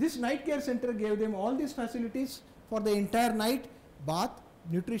this night care center gave them all these facilities for the entire night: bath,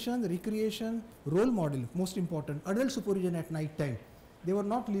 nutrition, recreation, role model, most important, adult supervision at night time. They were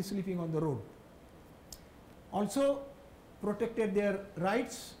not sleeping on the road. Also protected their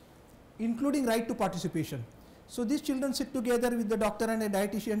rights, including right to participation. So these children sit together with the doctor and a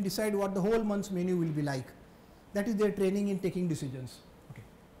dietitian, decide what the whole month's menu will be like. That is their training in taking decisions. Okay.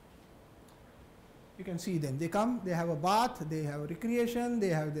 You can see them. They come, they have a bath, they have recreation, they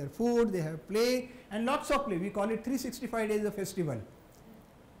have their food, they have play, and lots of play. We call it 365 days of festival.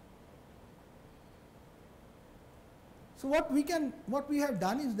 So what we have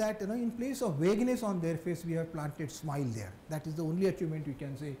done is that, in place of vagueness on their face, we have planted smile there. That is the only achievement we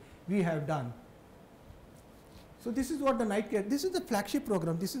can say we have done. So this is what the night care, this is the flagship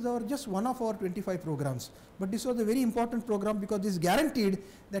program. This is just one of our 25 programs. But this was a very important program because this guaranteed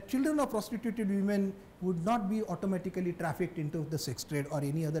that children of prostituted women would not be automatically trafficked into the sex trade or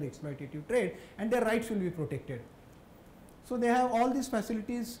any other exploitative trade, and their rights will be protected. So they have all these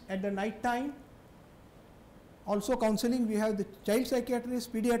facilities at the night time. Also counseling, we have the child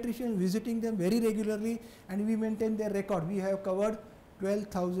psychiatrist, pediatrician visiting them very regularly, and we maintain their record. We have covered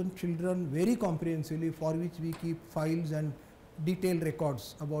 12,000 children very comprehensively, for which we keep files and detailed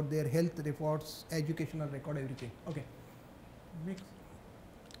records about their health reports, educational record, everything. Okay. Next.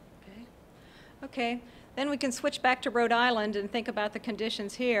 Okay. Then we can switch back to Rhode Island and think about the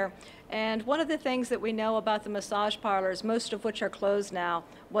conditions here. And one of the things that we know about the massage parlors, most of which are closed now,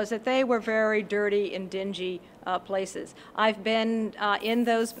 was that they were very dirty and dingy places. I've been in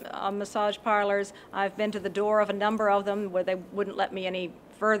those massage parlors. I've been to the door of a number of them where they wouldn't let me any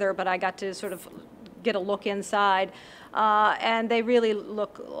further, but I got to sort of get a look inside. And they really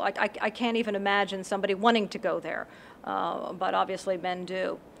look like, I can't even imagine somebody wanting to go there, but obviously men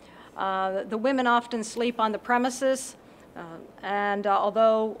do. The women often sleep on the premises,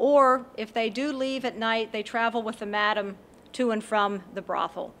 or if they do leave at night, they travel with the madam to and from the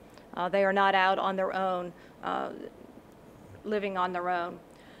brothel. They are not out on their own, living on their own.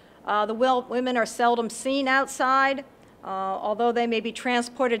 The women are seldom seen outside, although they may be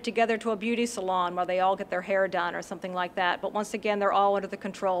transported together to a beauty salon where they all get their hair done or something like that. But once again, they're all under the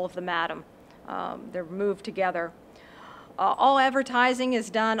control of the madam. They're moved together. All advertising is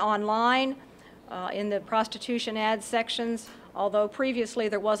done online in the prostitution ad sections, although previously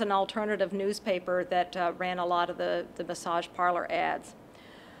there was an alternative newspaper that ran a lot of the massage parlor ads.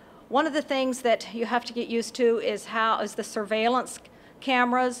 One of the things that you have to get used to is the surveillance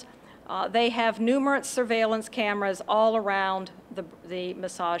cameras. They have numerous surveillance cameras all around the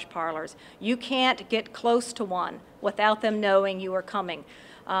massage parlors. You can't get close to one without them knowing you are coming.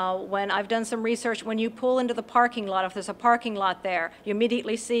 When I've done some research, when you pull into the parking lot, if there's a parking lot there, you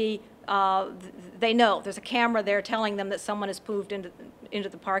immediately see, they know there's a camera there telling them that someone has moved into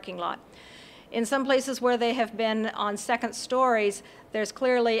the parking lot. In some places where they have been on second stories, there's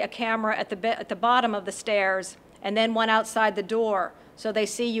clearly a camera at the bottom of the stairs and then one outside the door, so they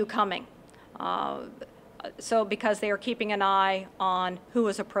see you coming. Because they are keeping an eye on who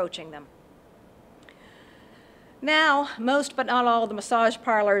is approaching them. Now, most but not all of the massage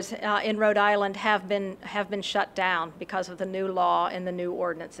parlors in Rhode Island have been shut down because of the new law and the new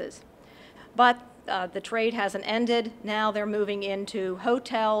ordinances. But the trade hasn't ended. Now they're moving into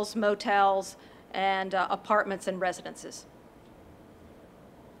hotels, motels, and apartments and residences.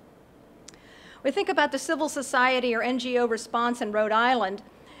 We think about the civil society or NGO response in Rhode Island.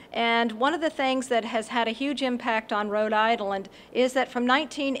 And one of the things that has had a huge impact on Rhode Island is that from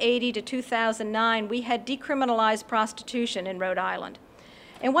 1980 to 2009, we had decriminalized prostitution in Rhode Island.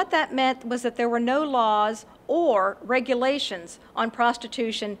 And what that meant was that there were no laws or regulations on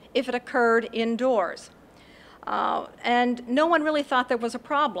prostitution if it occurred indoors. And no one really thought there was a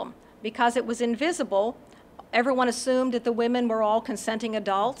problem because it was invisible. Everyone assumed that the women were all consenting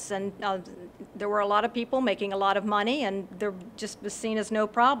adults, and there were a lot of people making a lot of money, and there just was seen as no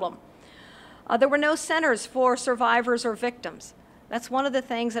problem. There were no centers for survivors or victims. That's one of the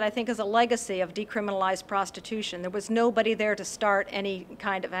things that I think is a legacy of decriminalized prostitution. There was nobody there to start any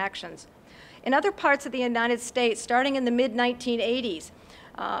kind of actions. In other parts of the United States, starting in the mid-1980s,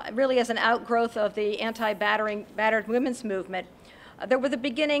 really as an outgrowth of the anti-battered women's movement, there was the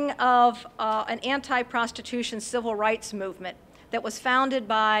beginning of an anti-prostitution civil rights movement that was founded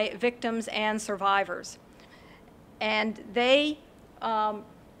by victims and survivors. And they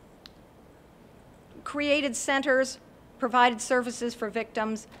created centers, provided services for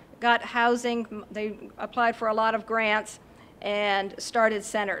victims, got housing, they applied for a lot of grants, and started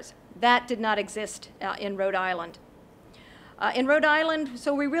centers. That did not exist in Rhode Island. In Rhode Island,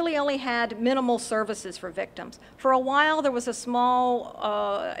 so we really only had minimal services for victims. For a while, there was a small,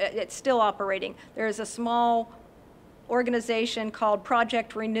 it's still operating, there's a small organization called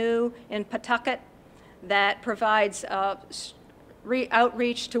Project Renew in Pawtucket that provides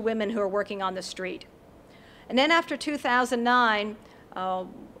outreach to women who are working on the street. And then after 2009,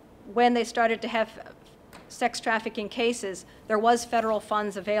 when they started to have sex trafficking cases, there was federal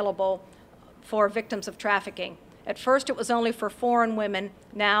funds available for victims of trafficking. At first it was only for foreign women,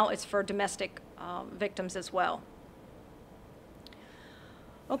 now it's for domestic victims as well.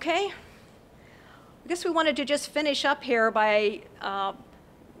 Okay, I guess we wanted to just finish up here by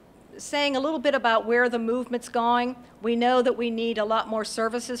saying a little bit about where the movement's going. We know that we need a lot more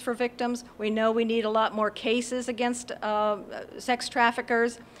services for victims. We know we need a lot more cases against sex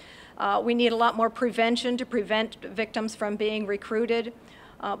traffickers. We need a lot more prevention to prevent victims from being recruited.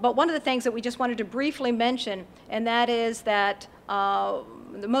 But one of the things that we just wanted to briefly mention, and that is that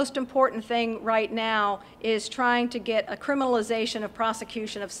the most important thing right now is trying to get a criminalization of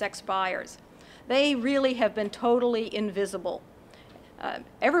prosecution of sex buyers. They really have been totally invisible.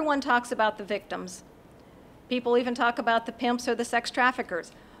 Everyone talks about the victims. People even talk about the pimps or the sex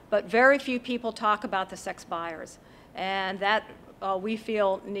traffickers, but very few people talk about the sex buyers. And that we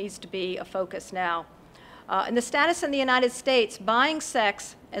feel needs to be a focus now. And the status in the United States, buying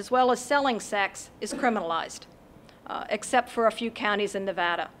sex as well as selling sex is criminalized, except for a few counties in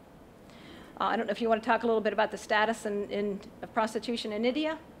Nevada. I don't know if you want to talk a little bit about the status of prostitution in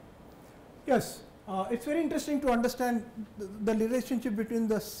India? Yes, it's very interesting to understand the relationship between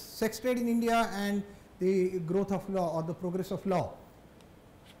the sex trade in India and the growth of law or the progress of law.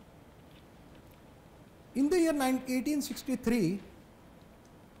 In the year 1863,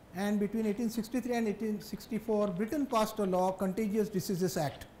 and between 1863 and 1864, Britain passed a law, Contagious Diseases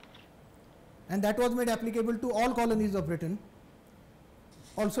Act, and that was made applicable to all colonies of Britain,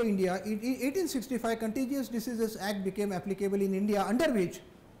 also India. In 1865, Contagious Diseases Act became applicable in India, under which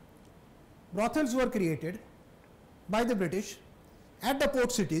brothels were created by the British at the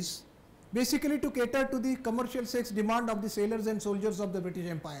port cities, basically to cater to the commercial sex demand of the sailors and soldiers of the British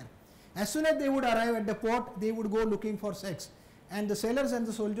Empire. As soon as they would arrive at the port, they would go looking for sex, and the sailors and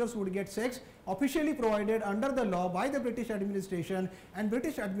the soldiers would get sex officially provided under the law by the British administration, and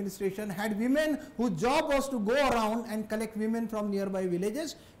British administration had women whose job was to go around and collect women from nearby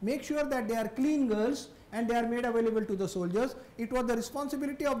villages, make sure that they are clean girls and they are made available to the soldiers. It was the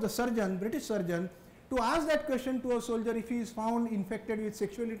responsibility of the surgeon, British surgeon, to ask that question to a soldier if he is found infected with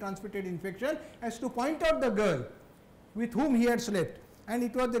sexually transmitted infection, as to point out the girl with whom he had slept. And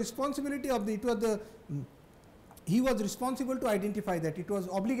it was the responsibility of he was responsible to identify that. It was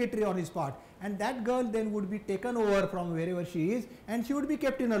obligatory on his part, and that girl then would be taken over from wherever she is, and she would be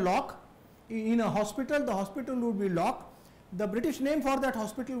kept in a lock in a hospital. The hospital would be locked. The British name for that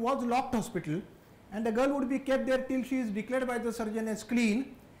hospital was Locked Hospital, and the girl would be kept there till she is declared by the surgeon as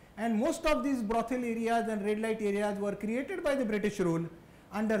clean. And most of these brothel areas and red light areas were created by the British rule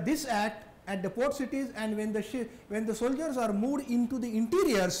under this act at the port cities. And when the soldiers are moved into the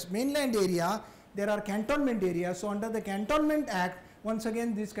interiors, mainland area, there are cantonment areas. So under the Cantonment Act, once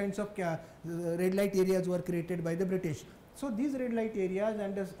again these kinds of red light areas were created by the British. So these red light areas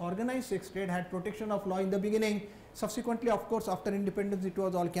and this organized sex trade had protection of law in the beginning. Subsequently, of course, after independence, it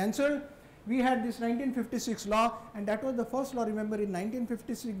was all cancelled. We had this 1956 law, and that was the first law. Remember, in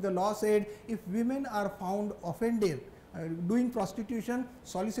 1956 the law said if women are found offended doing prostitution,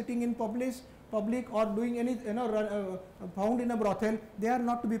 soliciting in public or doing any found in a brothel, they are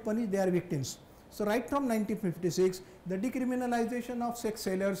not to be punished, they are victims. So right from 1956, the decriminalization of sex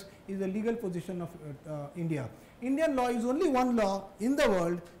sellers is the legal position of India. Indian law is only one law in the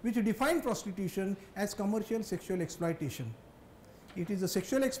world which defined prostitution as commercial sexual exploitation. It is a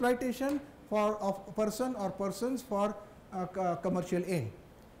sexual exploitation of a person or persons for commercial aim.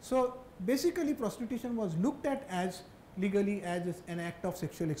 So basically, prostitution was looked at as legally as an act of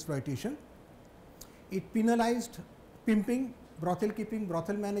sexual exploitation. It penalized pimping, brothel keeping,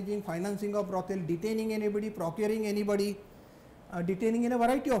 brothel managing, financing of brothel, detaining anybody, procuring anybody, detaining in a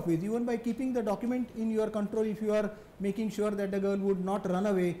variety of ways, even by keeping the document in your control. If you are making sure that the girl would not run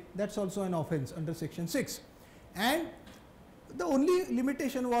away, that's also an offense under section 6. And the only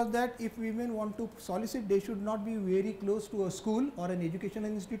limitation was that if women want to solicit, they should not be very close to a school or an educational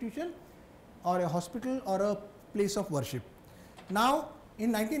institution or a hospital or a place of worship. Now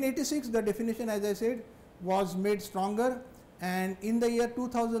in 1986, the definition, as I said, was made stronger, and in the year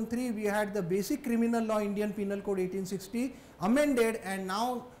 2003 we had the basic criminal law, Indian Penal Code 1860, amended, and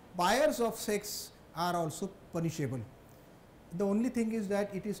now buyers of sex are also punishable. The only thing is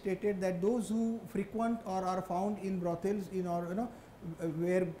that it is stated that those who frequent or are found in brothels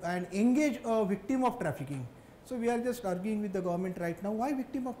where and engage a victim of trafficking. So we are just arguing with the government right now, why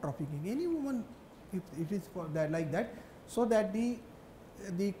victim of trafficking? Any woman, if it is for that, like that, so that the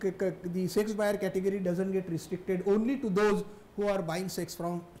sex buyer category doesn't get restricted only to those who are buying sex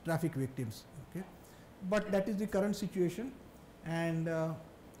from traffic victims. Okay, but that is the current situation, and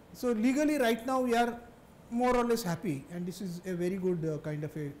so legally right now we are more or less happy, and this is a very good kind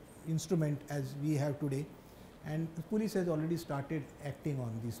of a instrument as we have today, and the police has already started acting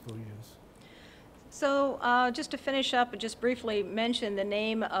on these provisions. So just to finish up, just briefly mention the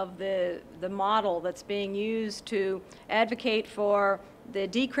name of the model that's being used to advocate for the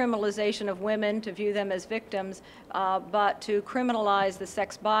decriminalization of women, to view them as victims, but to criminalize the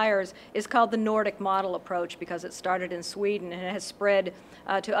sex buyers, is called the Nordic model approach, because it started in Sweden and it has spread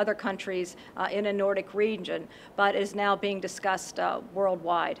to other countries in a Nordic region, but is now being discussed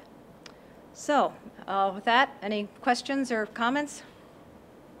worldwide. So with that, any questions or comments?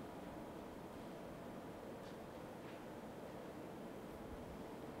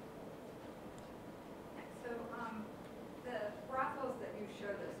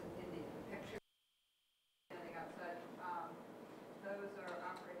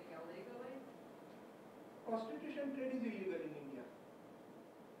 Prostitution trade is illegal in India.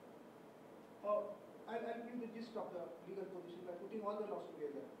 I'll give the gist of the legal position by putting all the laws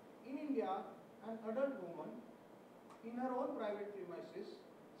together. In India, an adult woman in her own private premises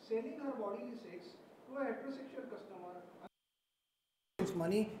selling her bodily sex to a heterosexual customer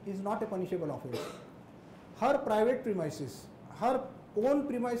money is not a punishable offense. Her private premises, her own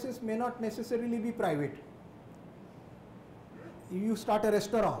premises may not necessarily be private. You start a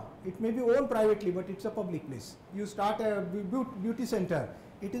restaurant, it may be owned privately, but it's a public place. You start a beauty center,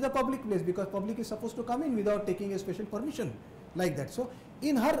 it is a public place because public is supposed to come in without taking a special permission, like that. So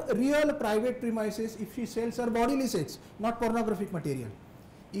in her real private premises, if she sells her bodily sex, not pornographic material,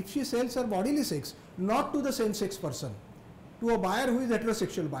 if she sells her bodily sex, not to the same-sex person, to a buyer who is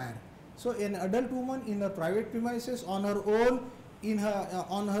heterosexual buyer. So an adult woman in her private premises on her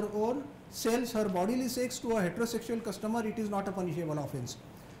own sells her bodily sex to a heterosexual customer, it is not a punishable offense.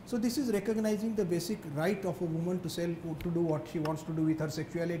 So this is recognizing the basic right of a woman to sell, to do what she wants to do with her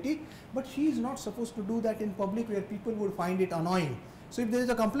sexuality, but she is not supposed to do that in public where people would find it annoying. So if there is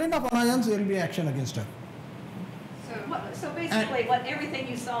a complaint of annoyance, there will be action against her. So basically, everything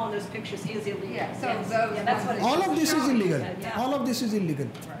you saw in those pictures is illegal. Yeah, so yes. those yeah, that's what it all of this is illegal. Yeah. All of this is illegal.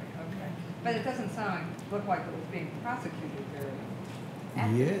 Right, okay. But it doesn't look like it was being prosecuted very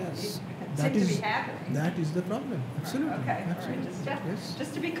Yes, That is the problem. Absolutely. Okay. Absolutely. Yes.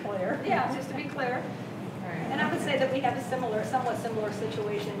 Just to be clear. Yeah, just to be clear. And I would say that we have a somewhat similar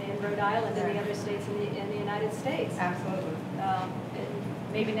situation in Rhode Island and the other states in the United States. Absolutely.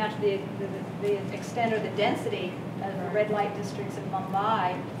 Maybe not to the extent or the density of the red light districts in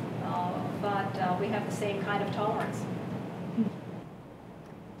Mumbai, but we have the same kind of tolerance.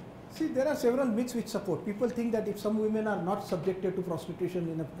 See, there are several myths which support. People think that if some women are not subjected to prostitution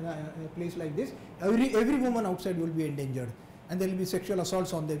in a place like this, every woman outside will be endangered and there will be sexual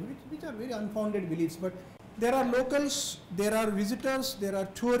assaults on them, which are very unfounded beliefs. But there are locals, there are visitors, there are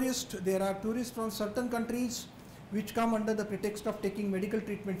tourists from certain countries which come under the pretext of taking medical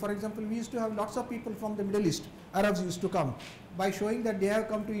treatment. For example, we used to have lots of people from the Middle East, Arabs used to come, by showing that they have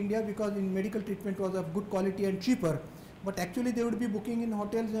come to India because in medical treatment was of good quality and cheaper. But actually they would be booking in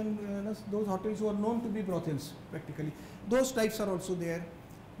hotels, and those hotels were known to be brothels practically. Those types are also there.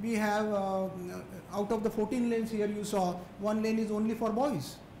 We have, out of the 14 lanes here you saw, one lane is only for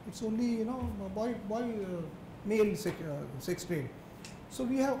boys. It's only, male sex trade. So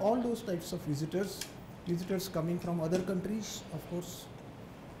we have all those types of visitors coming from other countries, of course.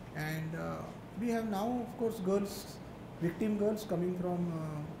 And we have now, of course, girls, victim girls coming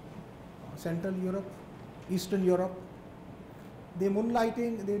from Central Europe, Eastern Europe. They do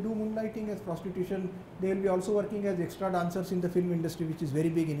moonlighting as prostitution. They will be also working as extra dancers in the film industry, which is very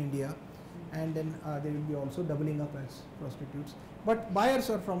big in India. And then they will be also doubling up as prostitutes. But buyers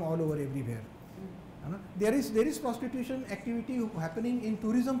are from all over everywhere. There is prostitution activity happening in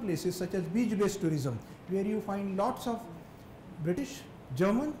tourism places such as beach-based tourism, where you find lots of British,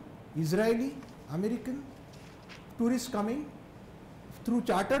 German, Israeli, American tourists coming through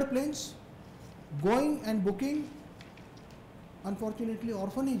chartered planes, going and booking, unfortunately,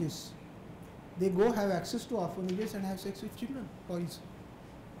 orphanages. They go have access to orphanages and have sex with children, toys.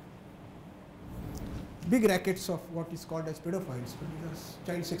 Big rackets of what is called as pedophiles,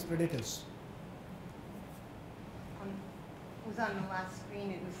 child sex predators. It was on the last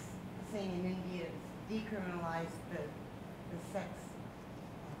screen, it was saying in India it's decriminalized the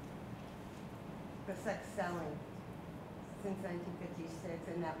sex selling since 1956,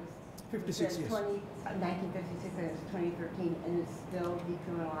 and that was 56 years. 1956 and it's 2013, and it's still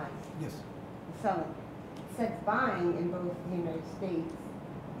decriminalized. Yes. Selling. Sex buying in both the United States,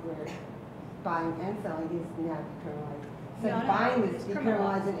 where buying and selling is now decriminalized. Sex buying was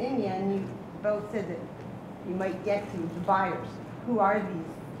decriminalized in India, and you both said that you might get to the buyers. Who are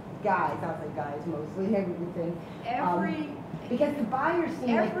these guys? I'll say guys mostly, everything. Every because the buyers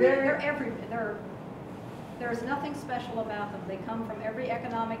seem like they're everywhere. There is nothing special about them. They come from every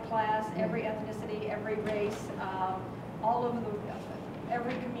economic class, every ethnicity, every race, all over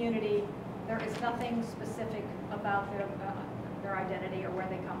every community. There is nothing specific about their identity or where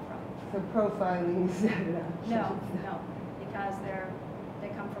they come from. So profiling is No, because they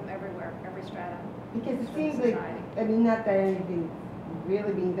come from everywhere, every strata. Because it of seems like, society. I mean, not that anything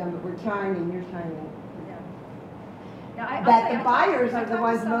really being done, but we're trying and you're trying. Yeah. Now, I'll That say, the I buyers talked are the to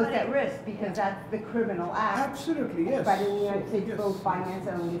ones most somebody- at risk because that's the criminal act. Absolutely, yes. But in the United So, States, yes, both yes. finance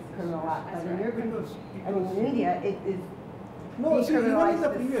only is criminal act. That's But in right. your, Because I mean, in India, it is no, see, even in decriminalized the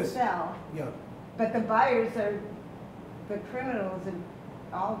to previous, sell. yeah, But the buyers are the criminals in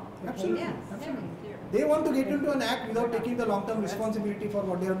all the absolutely, cases. absolutely. They want to get into an act without taking the long-term responsibility for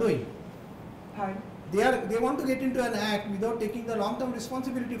what they are doing. Pardon? They want to get into an act without taking the long-term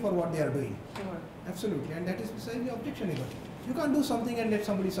responsibility for what they are doing. Sure. Absolutely, and that is precisely objectionable. You can't do something and let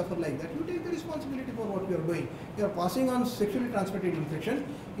somebody suffer like that. You take the responsibility for what you are doing. You are passing on sexually transmitted infection.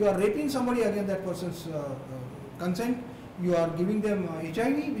 You are raping somebody against that person's consent. You are giving them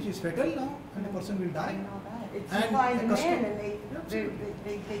HIV, which is fatal now, and the person will die. And all that. It's And supply a and custom- demand, and Absolutely.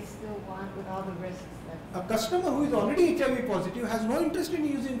 they still want with all the risks that. A customer who is already HIV positive has no interest in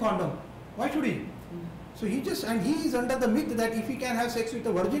using condom. Why should he? So he is under the myth that if he can have sex with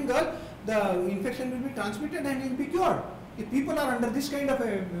a virgin girl, the infection will be transmitted and he will be cured. If people are under this kind of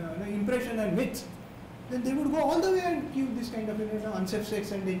a impression and myth, then they would go all the way and give this kind of unsafe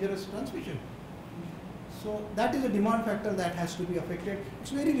sex and dangerous transmission. So that is a demand factor that has to be affected.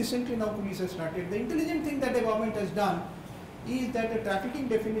 It's very recently now police has started. The intelligent thing that the government has done is that the trafficking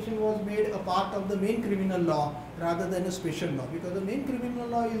definition was made a part of the main criminal law rather than a special law, because the main criminal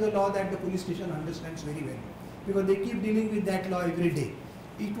law is a law that the police station understands very well, because they keep dealing with that law every day.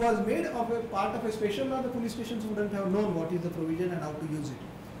 It was made of a part of a special law. The police stations wouldn't have known what is the provision and how to use it.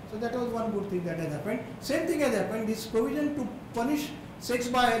 So that was one good thing that has happened. Same thing has happened. This provision to punish sex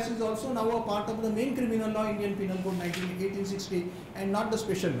buyers is also now a part of the main criminal law, Indian Penal Code 1860, and not the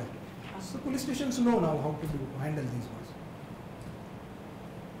special law. So police stations know now how to handle these laws.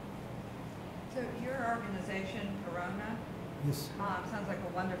 So your organization, Corona, Yes. sounds like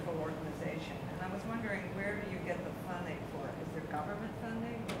a wonderful organization. And I was wondering, where do you get the funding for it? Is there government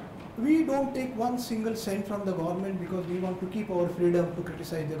funding? Or? We don't take one single cent from the government because we want to keep our freedom to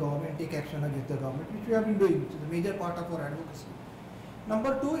criticize the government, take action against the government, which we have been doing, which is a major part of our advocacy.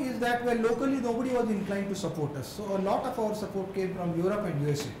 Number two is that, well, locally nobody was inclined to support us. So a lot of our support came from Europe and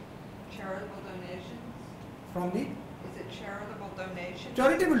USA. Charitable donations? From the Is it charitable donations?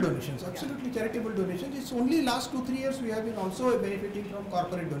 charitable donations, absolutely charitable donations. It's only last 2-3 years we have been also benefiting from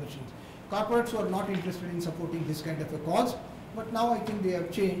corporate donations. Corporates were not interested in supporting this kind of a cause, but now I think they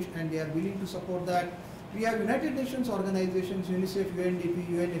have changed and they are willing to support that. We have United Nations organizations, UNICEF, UNDP,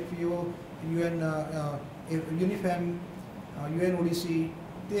 UNFPO, UNIFEM, UNODC,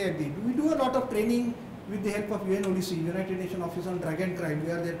 they agree. We do a lot of training with the help of UNODC, United Nations Office on Drug and Crime.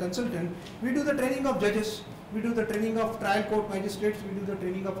 We are their consultant. We do the training of judges, we do the training of trial court magistrates, we do the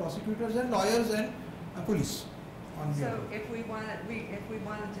training of prosecutors and lawyers and police. On So the if we wanted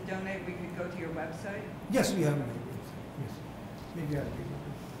to donate, we could go to your website? yes, we have. Yes, maybe I'll be able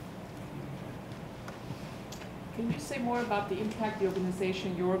to. Can you say more about the impact your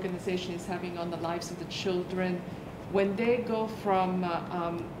organization is having on the lives of the children when they go from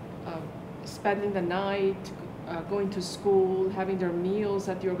spending the night, going to school, having their meals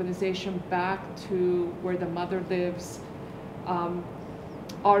at the organization, back to where the mother lives?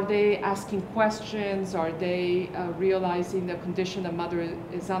 Are they asking questions? Are they realizing the condition the mother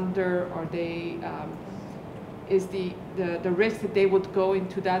is under? Are they, is the risk that they would go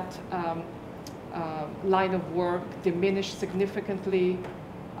into that line of work diminished significantly?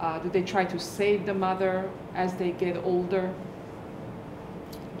 Do they try to save the mother as they get older?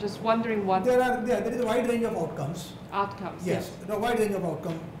 Just wondering what There is a wide range of outcomes. outcomes. Yes, a wide range of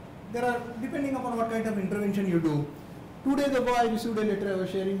outcomes. There are, depending upon what kind of intervention you do. 2 days ago, I received a letter I was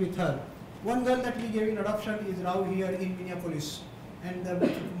sharing with her. One girl that we gave in adoption is now here in Minneapolis. And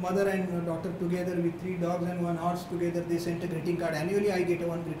the mother and daughter together with 3 dogs and 1 horse together, they sent a greeting card. Annually, I get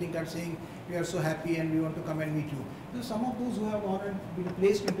one greeting card saying, we are so happy and we want to come and meet you. So some of those who have gone and been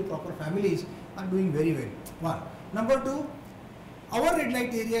placed into proper families are doing very well. One. Number two, our red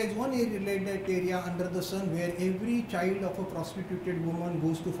light area is one red light area under the sun where every child of a prostituted woman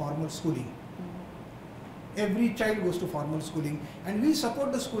goes to formal schooling. Every child goes to formal schooling, and we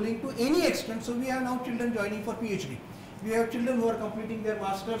support the schooling to any extent. So we have now children joining for PhD. We have children who are completing their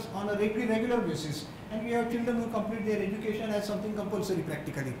masters on a regular basis, and we have children who complete their education as something compulsory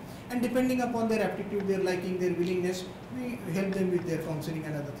practically. And depending upon their aptitude, their liking, their willingness, we help them with their counseling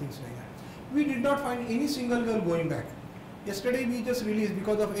and other things like that. we did not find any single girl going back. Yesterday we just released,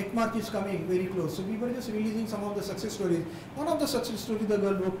 because of 8 March is coming very close, so we were just releasing some of the success stories. One of the success stories, the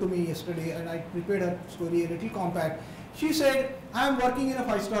girl wrote to me yesterday, and I prepared her story a little compact. She said, I am working in a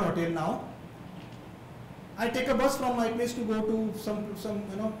 5-star hotel now. I take a bus from my place to go to some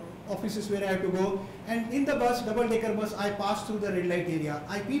offices where I have to go, and in the bus, double-decker bus, I pass through the red light area.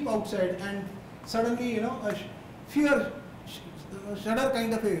 I peep outside, and suddenly, a fear, shudder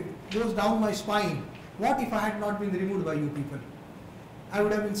kind of goes down my spine. What if I had not been removed by you people? I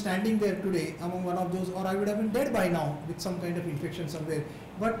would have been standing there today among one of those, or I would have been dead by now with some kind of infection somewhere.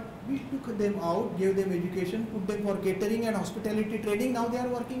 But we took them out, gave them education, put them for catering and hospitality training. Now they are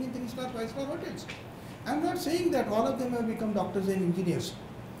working in 3-star, 5-star hotels. I am not saying that all of them have become doctors and engineers.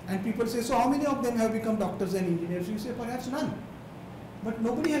 And people say, so how many of them have become doctors and engineers? You say, perhaps none. But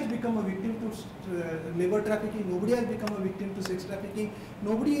nobody has become a victim to labor trafficking. Nobody has become a victim to sex trafficking.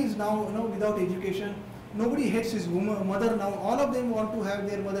 Nobody is now without education. Nobody hates his mother now. All of them want to have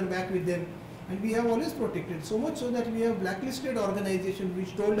their mother back with them. And we have always protected, so much so that we have blacklisted organizations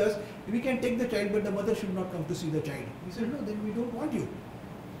which told us we can take the child, but the mother should not come to see the child. We said, no, then we don't want you.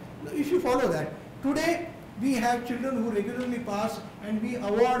 Now, if you follow that, today we have children who regularly pass, and we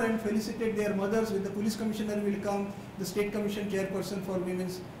award and felicitate their mothers. With the police commissioner will come, the state commission chairperson for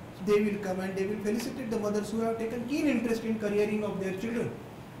women's, they will come and they will felicitate the mothers who have taken keen interest in careering of their children,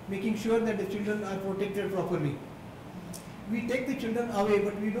 making sure that the children are protected properly. We take the children away,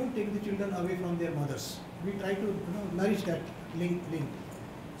 but we don't take the children away from their mothers. We try to nourish that link.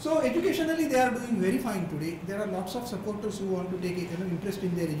 So educationally they are doing very fine today. There are lots of supporters who want to take interest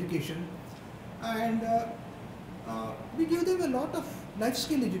in their education, and we give them a lot of life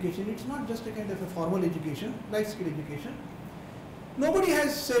skill education. It's not just a kind of a formal education, life skill education. Nobody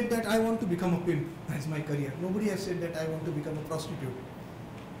has said that I want to become a pimp as my career. Nobody has said that I want to become a prostitute.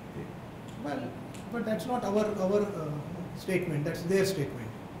 Well, but that's not our statement, that's their statement,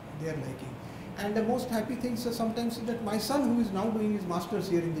 their liking. And the most happy things are sometimes that my son, who is now doing his master's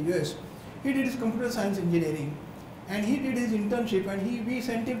here in the US, he did his computer science engineering, and he did his internship, and we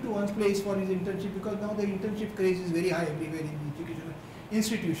sent him to one place for his internship, because now the internship craze is very high everywhere in the educational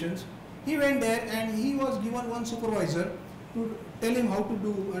institutions. He went there and he was given one supervisor to tell him how to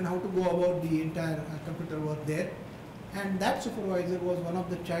do and how to go about the entire computer work there. And that supervisor was one of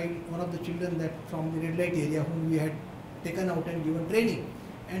the children that from the red light area whom we had taken out and given training,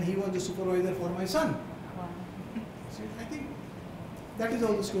 and he was the supervisor for my son. Wow. So I think that is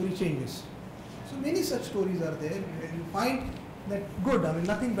how the story changes. So many such stories are there, and you find that good,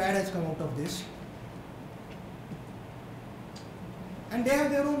 nothing bad has come out of this. And they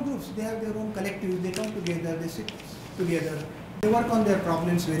have their own groups, they have their own collectives, they come together, they sit together, they work on their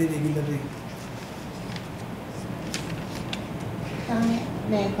problems very regularly.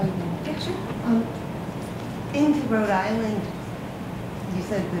 May I comment? Yeah, sure. In Rhode Island, you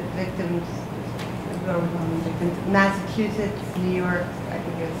said the victims, Massachusetts, New York, I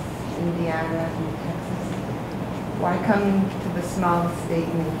think it's Indiana and Texas. Why come to the smallest state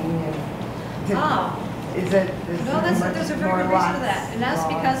in the union? Is it? No, there's a very good reason for that, and that's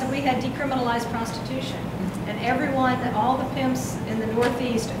because we had decriminalized prostitution, and everyone, all the pimps in the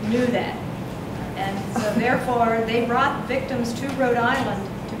Northeast knew that. And so therefore, they brought victims to Rhode Island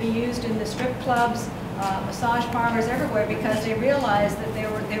to be used in the strip clubs, massage parlors, everywhere, because they realized that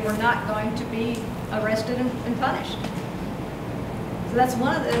they were not going to be arrested and punished. So that's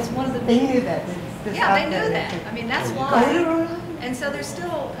one of the. They knew that. Yeah, they knew that. I mean, that's why. And so there's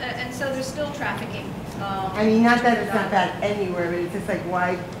still trafficking. I mean, not that it's not bad anywhere, but it's just like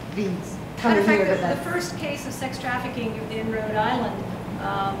why be coming here? Matter of fact, the first case of sex trafficking in Rhode Island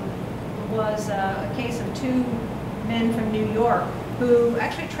was a case of 2 men from New York who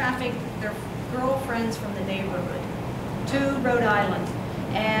actually trafficked their girlfriends from the neighborhood to Rhode Island.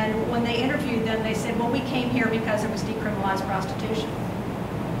 And when they interviewed them, they said, well, we came here because it was decriminalized prostitution.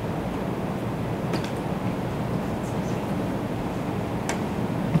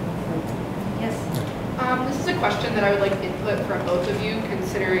 This is a question that I would like input from both of you,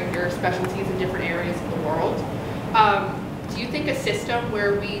 considering your specialties in different areas of the world. Do you think a system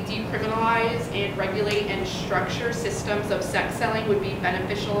where we decriminalize and regulate and structure systems of sex selling would be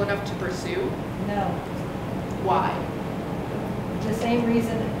beneficial enough to pursue? No. Why? The same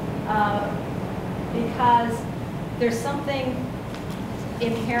reason, because there's something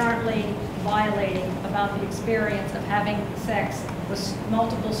inherently violating about the experience of having sex with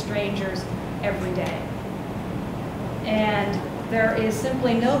multiple strangers every day. And there is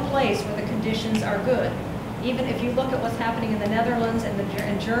simply no place where the conditions are good. Even if you look at what's happening in the Netherlands and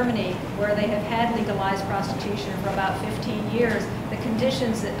in Germany, where they have had legalized prostitution for about 15 years, the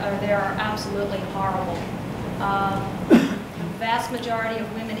conditions that are there are absolutely horrible. The vast majority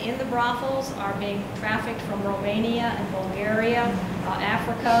of women in the brothels are being trafficked from Romania and Bulgaria,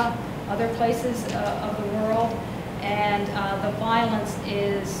 Africa, other places of the world, and the violence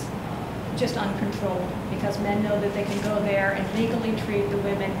is just uncontrolled because men know that they can go there and legally treat the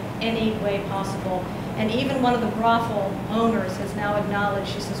women any way possible. And even one of the brothel owners has now acknowledged,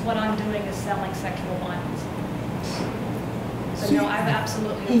 she says, what I'm doing is selling sexual violence. So no, I've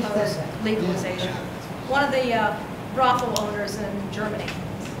absolutely opposed legalization. One of the brothel owners in Germany.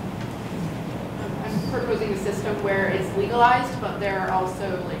 I'm proposing a system where it's legalized, but there are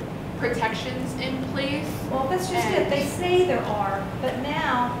also like protections in place. Well, that's just it. They say there are, but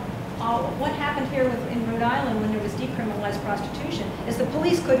now what happened here in Rhode Island when there was decriminalized prostitution is the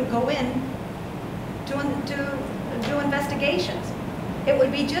police couldn't go in to do investigations. It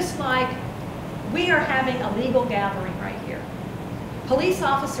would be just like we are having a legal gathering right here. Police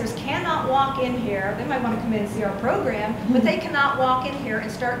officers cannot walk in here. They might want to come in and see our program, but they cannot walk in here and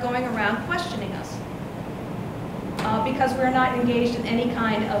start going around questioning us because we're not engaged in any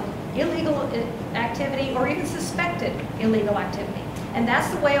kind of illegal activity or even suspected illegal activity. And that's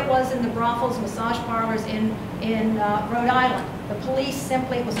the way it was in the brothels, massage parlors in Rhode Island. The police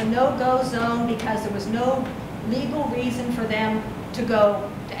simply, it was a no-go zone because there was no legal reason for them to go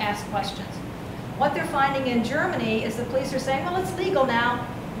to ask questions. What they're finding in Germany is the police are saying, well, it's legal now,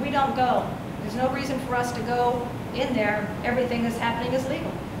 we don't go. There's no reason for us to go in there, everything that's happening is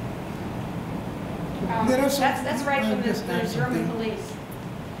legal. That's right from the German police.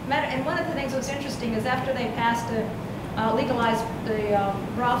 And one of the things that's interesting is after they passed legalized the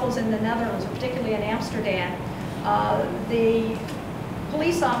brothels in the Netherlands, particularly in Amsterdam, the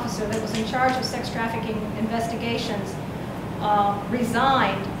police officer that was in charge of sex trafficking investigations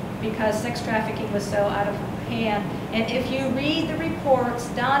resigned because sex trafficking was so out of hand. And if you read the reports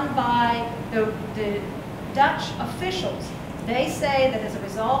done by the Dutch officials, they say that as a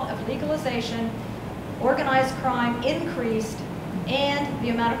result of legalization, organized crime increased and the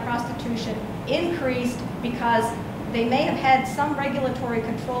amount of prostitution increased because they may have had some regulatory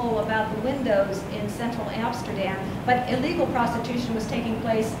control about the windows in central Amsterdam, but illegal prostitution was taking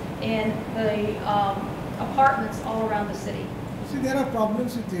place in the apartments all around the city. See, there are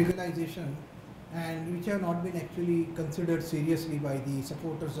problems with legalization and which have not been actually considered seriously by the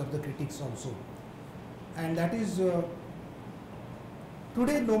supporters or the critics also. And that is,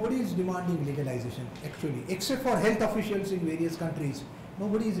 today nobody is demanding legalization actually, except for health officials in various countries.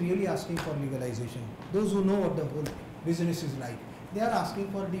 Nobody is really asking for legalization. Those who know what the whole business is like, they are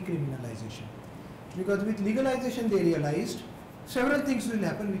asking for decriminalization. Because with legalization they realized several things will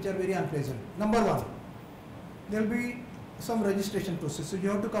happen which are very unpleasant. Number one, there will be some registration process. So you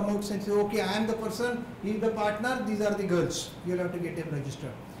have to come out and say, okay, I am the person, he is the partner, these are the girls. You will have to get them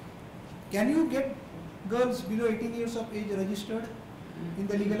registered. Can you get girls below 18 years of age registered in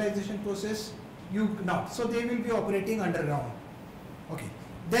the legalization process? You not. So they will be operating underground. Okay.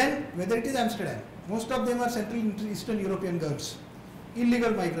 Then whether it is Amsterdam, most of them are Central and Eastern European girls,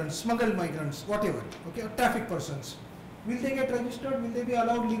 illegal migrants, smuggled migrants, whatever, okay, or traffic persons. Will they get registered? Will they be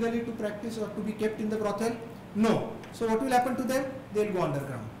allowed legally to practice or to be kept in the brothel? No. So what will happen to them? They will go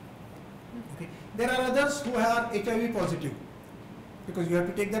underground. Okay. There are others who are HIV positive. Because you have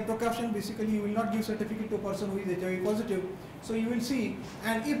to take that precaution, basically you will not give certificate to a person who is HIV positive. So you will see,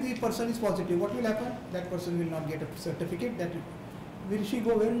 and if the person is positive, what will happen? That person will not get a certificate. That will she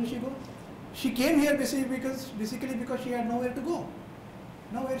go? Where will she go? She came here basically because she had nowhere to go.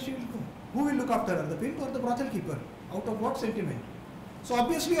 Now where she will go? Who will look after her? The pimp or the brothel keeper? Out of what sentiment? So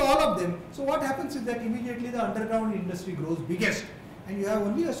obviously all of them. So what happens is that immediately the underground industry grows biggest, and you have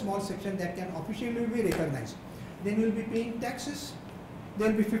only a small section that can officially be recognized. Then you will be paying taxes. There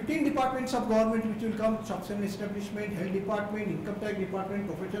will be 15 departments of government which will come: shops and establishment, health department, income tax department,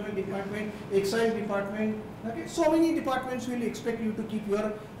 professional department, excise department. Okay, so many departments will expect you to keep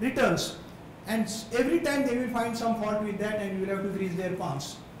your returns, and every time they will find some fault with that, and you will have to grease their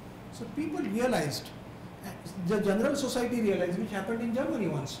palms. So people realized, the general society realized, which happened in Germany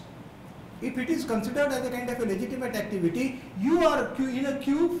once. If it is considered as a kind of a legitimate activity, you are in a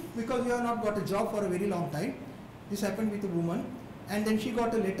queue because you have not got a job for a very long time. This happened with a woman. And then she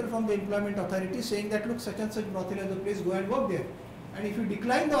got a letter from the employment authority saying that, look, such and such brothel has a place, go and work there. And if you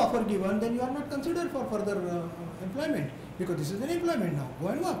decline the offer given, then you are not considered for further employment, because this is an employment now, go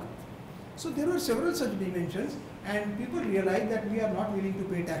and work. So there were several such dimensions, and people realized that we are not willing to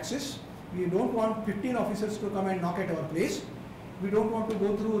pay taxes. We don't want 15 officers to come and knock at our place. We don't want to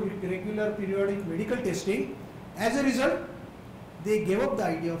go through regular periodic medical testing. As a result, they gave up the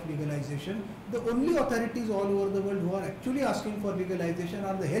idea of legalization. The only authorities all over the world who are actually asking for legalization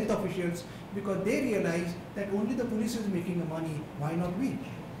are the health officials, because they realize that only the police is making money, why not we?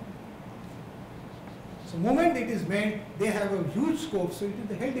 So moment it is made, they have a huge scope. So it is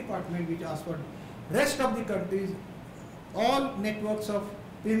the health department which asks for. Rest of the countries, all networks of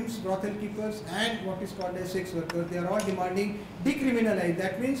pimps, brothel keepers and what is called as sex workers, they are all demanding decriminalize.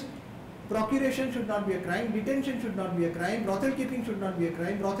 That means procuration should not be a crime, detention should not be a crime, brothel keeping should not be a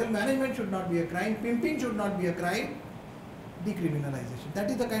crime, brothel management should not be a crime, pimping should not be a crime, decriminalization. That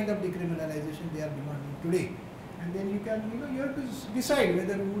is the kind of decriminalization they are demanding today. And then you can, you have to decide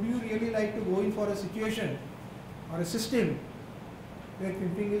whether would you really like to go in for a situation or a system where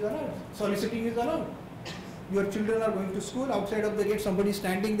pimping is allowed, soliciting is allowed. Your children are going to school, outside of the gate somebody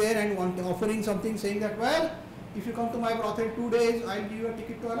standing there and offering something, saying that, well, if you come to my brothel 2 days, I'll give you a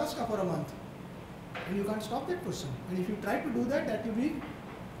ticket to Alaska for a month. And you can't stop that person. And if you try to do that, that will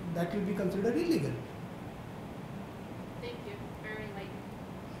be considered illegal. Thank you. Very enlightening.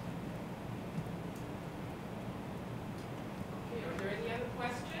 Okay, are there any other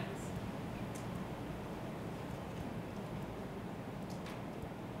questions?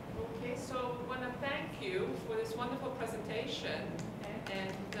 Okay, so I want to thank you for this wonderful presentation.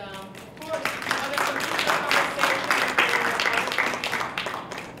 And of course, if you want to continue the conversation,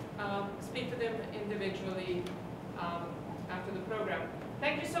 speak to them individually after the program.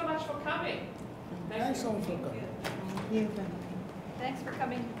 Thank you so much for coming. Thanks so much for coming. Thanks for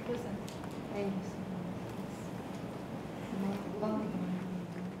coming, listen.